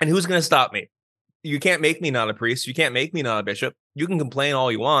 And who's going to stop me? You can't make me not a priest. You can't make me not a bishop. You can complain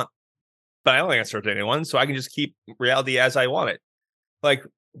all you want, but I don't answer to anyone. So I can just keep reality as I want it. Like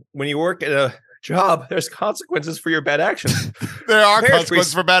when you work at a job, there's consequences for your bad actions. There are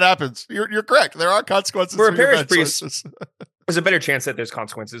consequences for bad happens. You're correct. There are consequences for a parish your bad priest. choices. There's a better chance that there's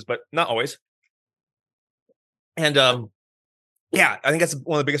consequences, but not always. And yeah, I think that's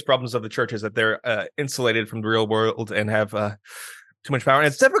one of the biggest problems of the church is that they're insulated from the real world and have too much power. And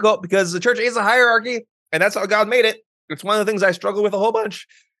it's difficult because the church is a hierarchy, and that's how God made it. It's one of the things I struggle with a whole bunch.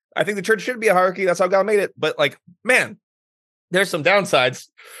 I think the church should be a hierarchy. That's how God made it. But like, man, there's some downsides.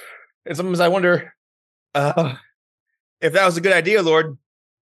 And sometimes I wonder if that was a good idea, Lord.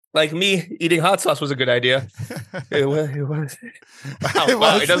 Like me eating hot sauce was a good idea. It was.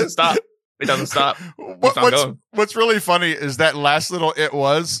 Wow, it doesn't stop. It doesn't stop. What's really funny is that last little "it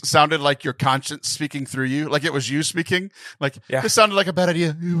was" sounded like your conscience speaking through you, like it was you speaking. Like this sounded like a bad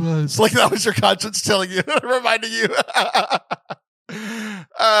idea. It was like that was your conscience telling you, reminding you.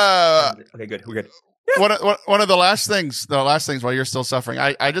 Okay, good. We're good. One of the last things while you're still suffering,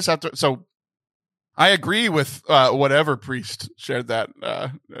 I just have to. So I agree with whatever priest shared that.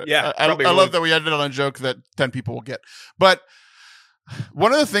 I love that we ended on a joke that 10 people will get, but.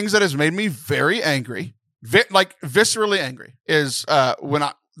 One of the things that has made me very angry, viscerally angry, is when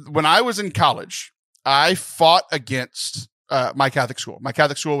I was in college, I fought against my Catholic school. My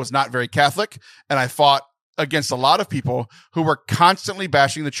Catholic school was not very Catholic, and I fought against a lot of people who were constantly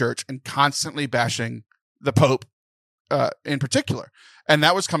bashing the church and constantly bashing the Pope in particular. And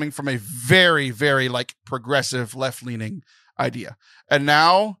that was coming from a very, very progressive left-leaning idea. And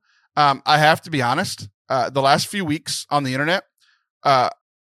now I have to be honest, the last few weeks on the internet, I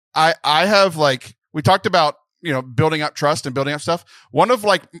have we talked about, building up trust and building up stuff. One of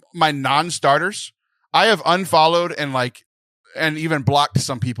my non-starters, I have unfollowed and even blocked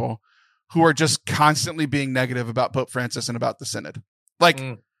some people who are just constantly being negative about Pope Francis and about the Synod.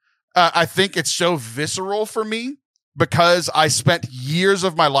 I think it's so visceral for me because I spent years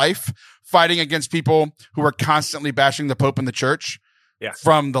of my life fighting against people who are constantly bashing the Pope and the church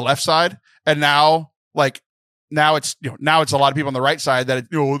from the left side. And now it's a lot of people on the right side that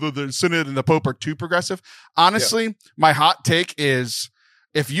the Synod and the Pope are too progressive. Honestly, my hot take is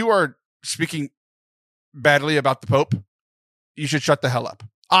if you are speaking badly about the Pope, you should shut the hell up.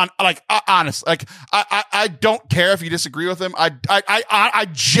 Honestly, I don't care if you disagree with him. I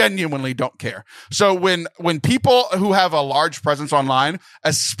genuinely don't care. So when people who have a large presence online,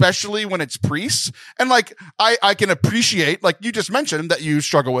 especially when it's priests, and I can appreciate, you just mentioned that you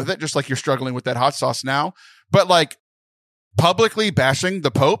struggle with it, just like you're struggling with that hot sauce now. But publicly bashing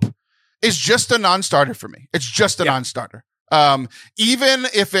the Pope is just a non-starter for me. It's just a non-starter. Even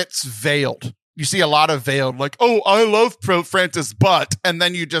if it's veiled, you see a lot of veiled, I love Pope Francis, but, and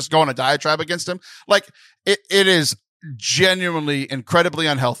then you just go on a diatribe against him. It is genuinely incredibly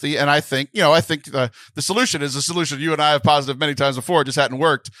unhealthy. And I think the solution is a solution you and I have posited many times before. It just hadn't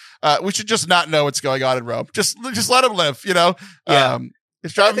worked. We should just not know what's going on in Rome. Just let him live,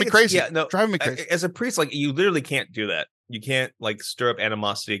 It's driving me crazy. Driving me crazy. As a priest, you literally can't do that. You can't stir up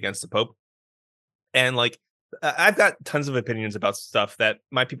animosity against the Pope. And I've got tons of opinions about stuff that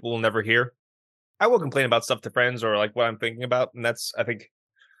my people will never hear. I will complain about stuff to friends or what I'm thinking about, and that's, I think,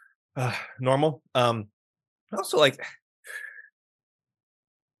 normal. Also,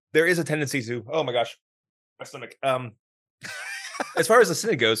 there is a tendency to, oh my gosh, my stomach. As far as the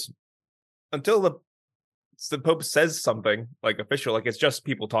Synod goes, until the Pope says something official, it's just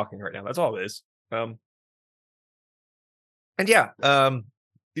people talking right now. That's all it is. And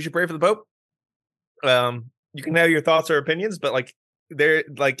you should pray for the Pope. You can have your thoughts or opinions, but they're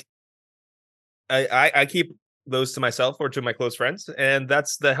I keep those to myself or to my close friends, and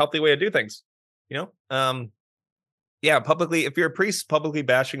that's the healthy way to do things. Publicly, if you're a priest publicly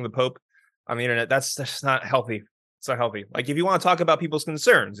bashing the Pope on the internet, that's not healthy. It's not healthy. If you want to talk about people's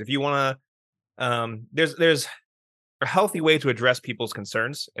concerns, if you want to, there's a healthy way to address people's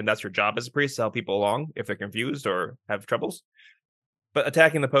concerns, and that's your job as a priest, to help people along if they're confused or have troubles. But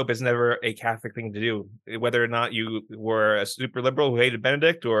attacking the Pope is never a Catholic thing to do, whether or not you were a super liberal who hated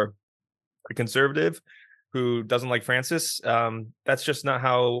Benedict or a conservative who doesn't like Francis. That's just not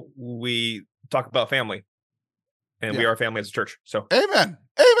how we talk about family. and we are a family as a church. So, amen,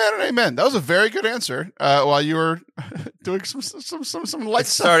 amen, and amen. That was a very good answer. While you were doing some light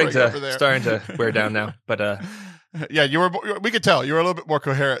starting suffering to wear down now, but yeah, you were. We could tell you were a little bit more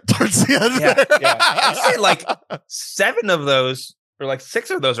coherent towards the end. Yeah. I'd say like 7 of those, or like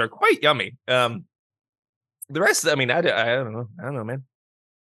 6 of those, are quite yummy. The rest, I mean, I don't know. I don't know, man.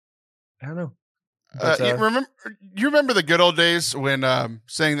 I don't know. But, you remember the good old days when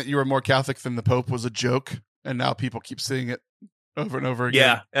saying that you were more Catholic than the Pope was a joke, and now people keep seeing it over and over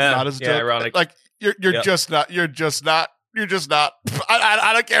again. Not as a joke. Ironic. Like you're just not. You're just not.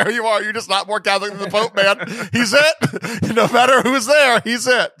 I don't care who you are. You're just not more Catholic than the Pope, man. He's it. No matter who's there, he's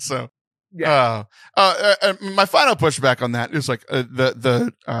it. So, my final pushback on that is like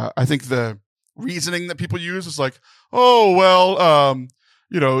I think the reasoning that people use is like, oh well,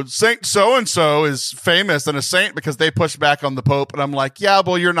 Saint so and so is famous and a saint because they push back on the Pope, and I'm like, yeah,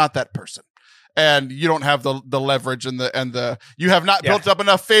 well, you're not that person. And you don't have the leverage and you have not built up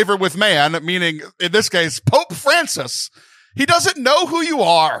enough favor with man, meaning in this case, Pope Francis. He doesn't know who you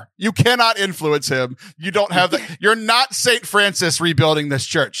are. You cannot influence him. You don't have you're not Saint Francis rebuilding this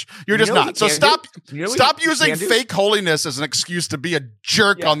church. You're just not. So stop using fake holiness as an excuse to be a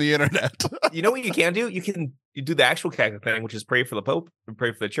jerk on the internet. You know what you can do? You do the actual Catholic thing, which is pray for the Pope and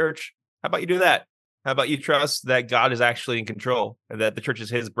pray for the church. How about you do that? How about you trust that God is actually in control and that the church is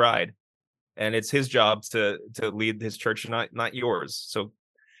his bride? And it's his job to lead his church, not yours. So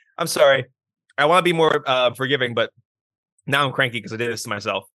I'm sorry. I want to be more forgiving, but now I'm cranky because I did this to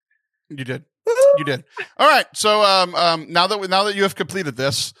myself. You did. All right. So now that you have completed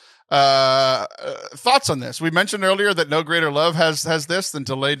this, thoughts on this? We mentioned earlier that no greater love has this than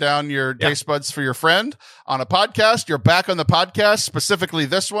to lay down your taste buds for your friend on a podcast. You're back on the podcast, specifically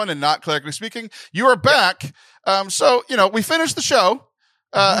this one, and not clerically speaking. You are back. So we finished the show.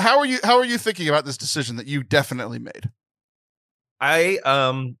 How are you thinking about this decision that you definitely made?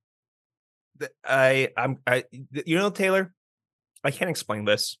 Taylor, I can't explain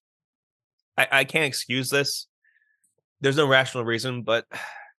this. I can't excuse this. There's no rational reason, but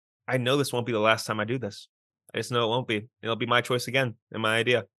I know this won't be the last time I do this. I just know it won't be. It'll be my choice again and my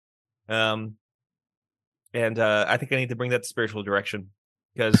idea. And I think I need to bring that to spiritual direction,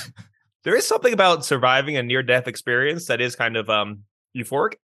 because there is something about surviving a near-death experience that is kind of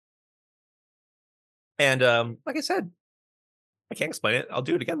euphoric. And like I said, I can't explain it. I'll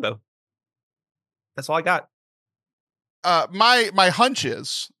do it again, though. That's all I got. My hunch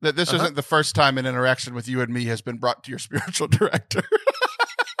is that this isn't the first time an interaction with you and me has been brought to your spiritual director.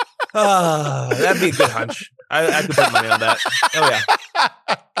 That'd be a good hunch. I could put money on that. Oh yeah,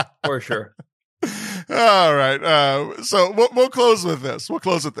 for sure. All right. So we'll close with this.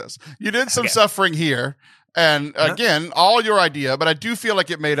 You did some suffering here. And again, all your idea, but I do feel like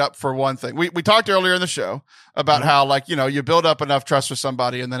it made up for one thing. We talked earlier in the show about how, like, you build up enough trust for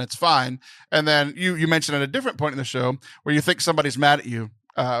somebody and then it's fine. And then you mentioned at a different point in the show where you think somebody's mad at you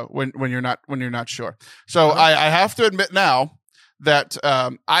when you're not sure. So I have to admit now that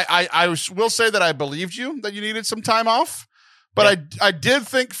I will say that I believed you that you needed some time off, but I did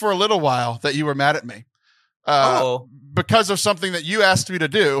think for a little while that you were mad at me because of something that you asked me to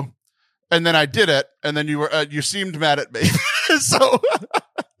do. And then I did it, and then you seemed mad at me. So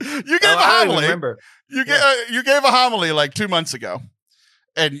you gave a homily. You gave a homily like 2 months ago,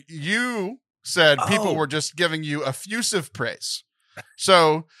 and you said people were just giving you effusive praise.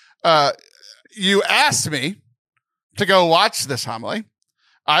 So you asked me to go watch this homily.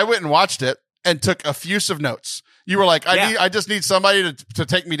 I went and watched it and took effusive notes. You were like, I just need somebody to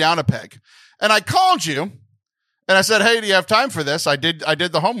take me down a peg, and I called you. And I said, hey, do you have time for this? I did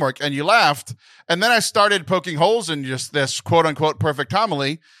the homework, and you laughed. And then I started poking holes in just this quote unquote perfect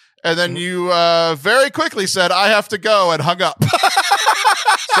homily. And then you very quickly said, I have to go, and hung up.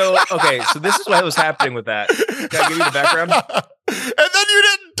 So this is what was happening with that. Can I give you the background? And then you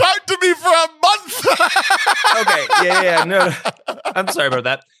didn't talk to me for a month. Okay. Yeah. No, I'm sorry about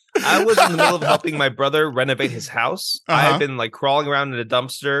that. I was in the middle of helping my brother renovate his house. I had been like crawling around in a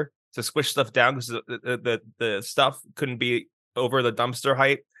dumpster to squish stuff down because the stuff couldn't be over the dumpster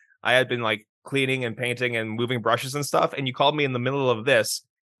height. I had been like cleaning and painting and moving brushes and stuff. And you called me in the middle of this.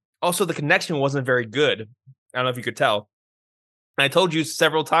 Also, the connection wasn't very good. I don't know if you could tell. I told you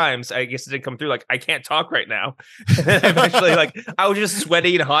several times, I guess it didn't come through, like, I can't talk right now. Eventually, like, I was just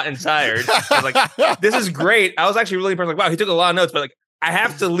sweaty and hot and tired. I was like, this is great. I was actually really impressed. Like, wow, he took a lot of notes, but like, I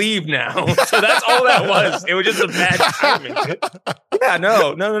have to leave now. So that's all that was. It was just a bad timing. Yeah,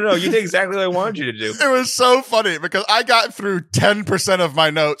 no. You did exactly what I wanted you to do. It was so funny because I got through 10% of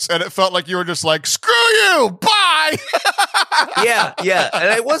my notes and it felt like you were just like, screw you, bye. Yeah.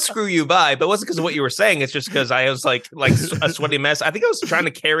 And it was screw you, bye, but it wasn't because of what you were saying. It's just because I was like a sweaty mess. I think I was trying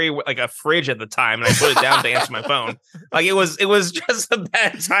to carry like a fridge at the time and I put it down to answer my phone. Like it was just a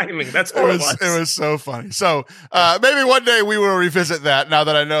bad timing. That's all it was. It was so funny. So maybe one day we will revisit that now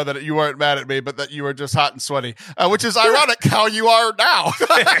that I know that you weren't mad at me, but that you were just hot and sweaty, which is ironic how you are now.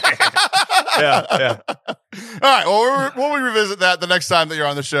 Yeah. All right. Well, we'll revisit that the next time that you're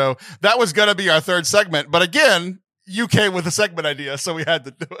on the show. That was going to be our third segment. But again, you came with a segment idea, so we had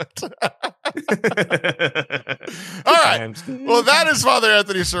to do it. All right. Well, that is Father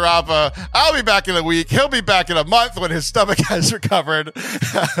Anthony Sciarappa. I'll be back in a week. He'll be back in a month when his stomach has recovered.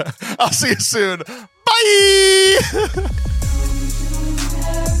 I'll see you soon. Bye.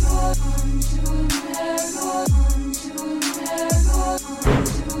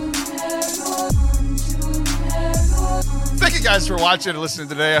 Thank you guys for watching and listening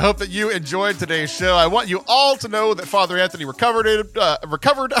today. I hope that you enjoyed today's show. I want you all to know that Father Anthony recovered. I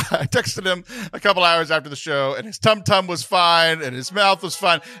texted him a couple hours after the show, and his tum-tum was fine, and his mouth was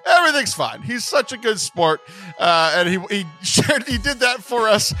fine. Everything's fine. He's such a good sport, and he did that for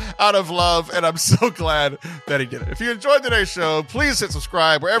us out of love, and I'm so glad that he did it. If you enjoyed today's show, please hit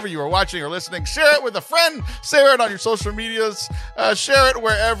subscribe wherever you are watching or listening. Share it with a friend. Share it on your social medias. Share it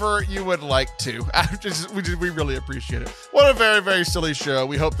wherever you would like to. We really appreciate it. What a very, very silly show.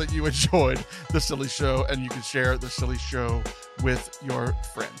 We hope that you enjoyed the silly show and you can share the silly show with your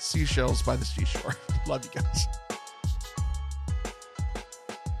friends. Seashells by the seashore. Love you guys.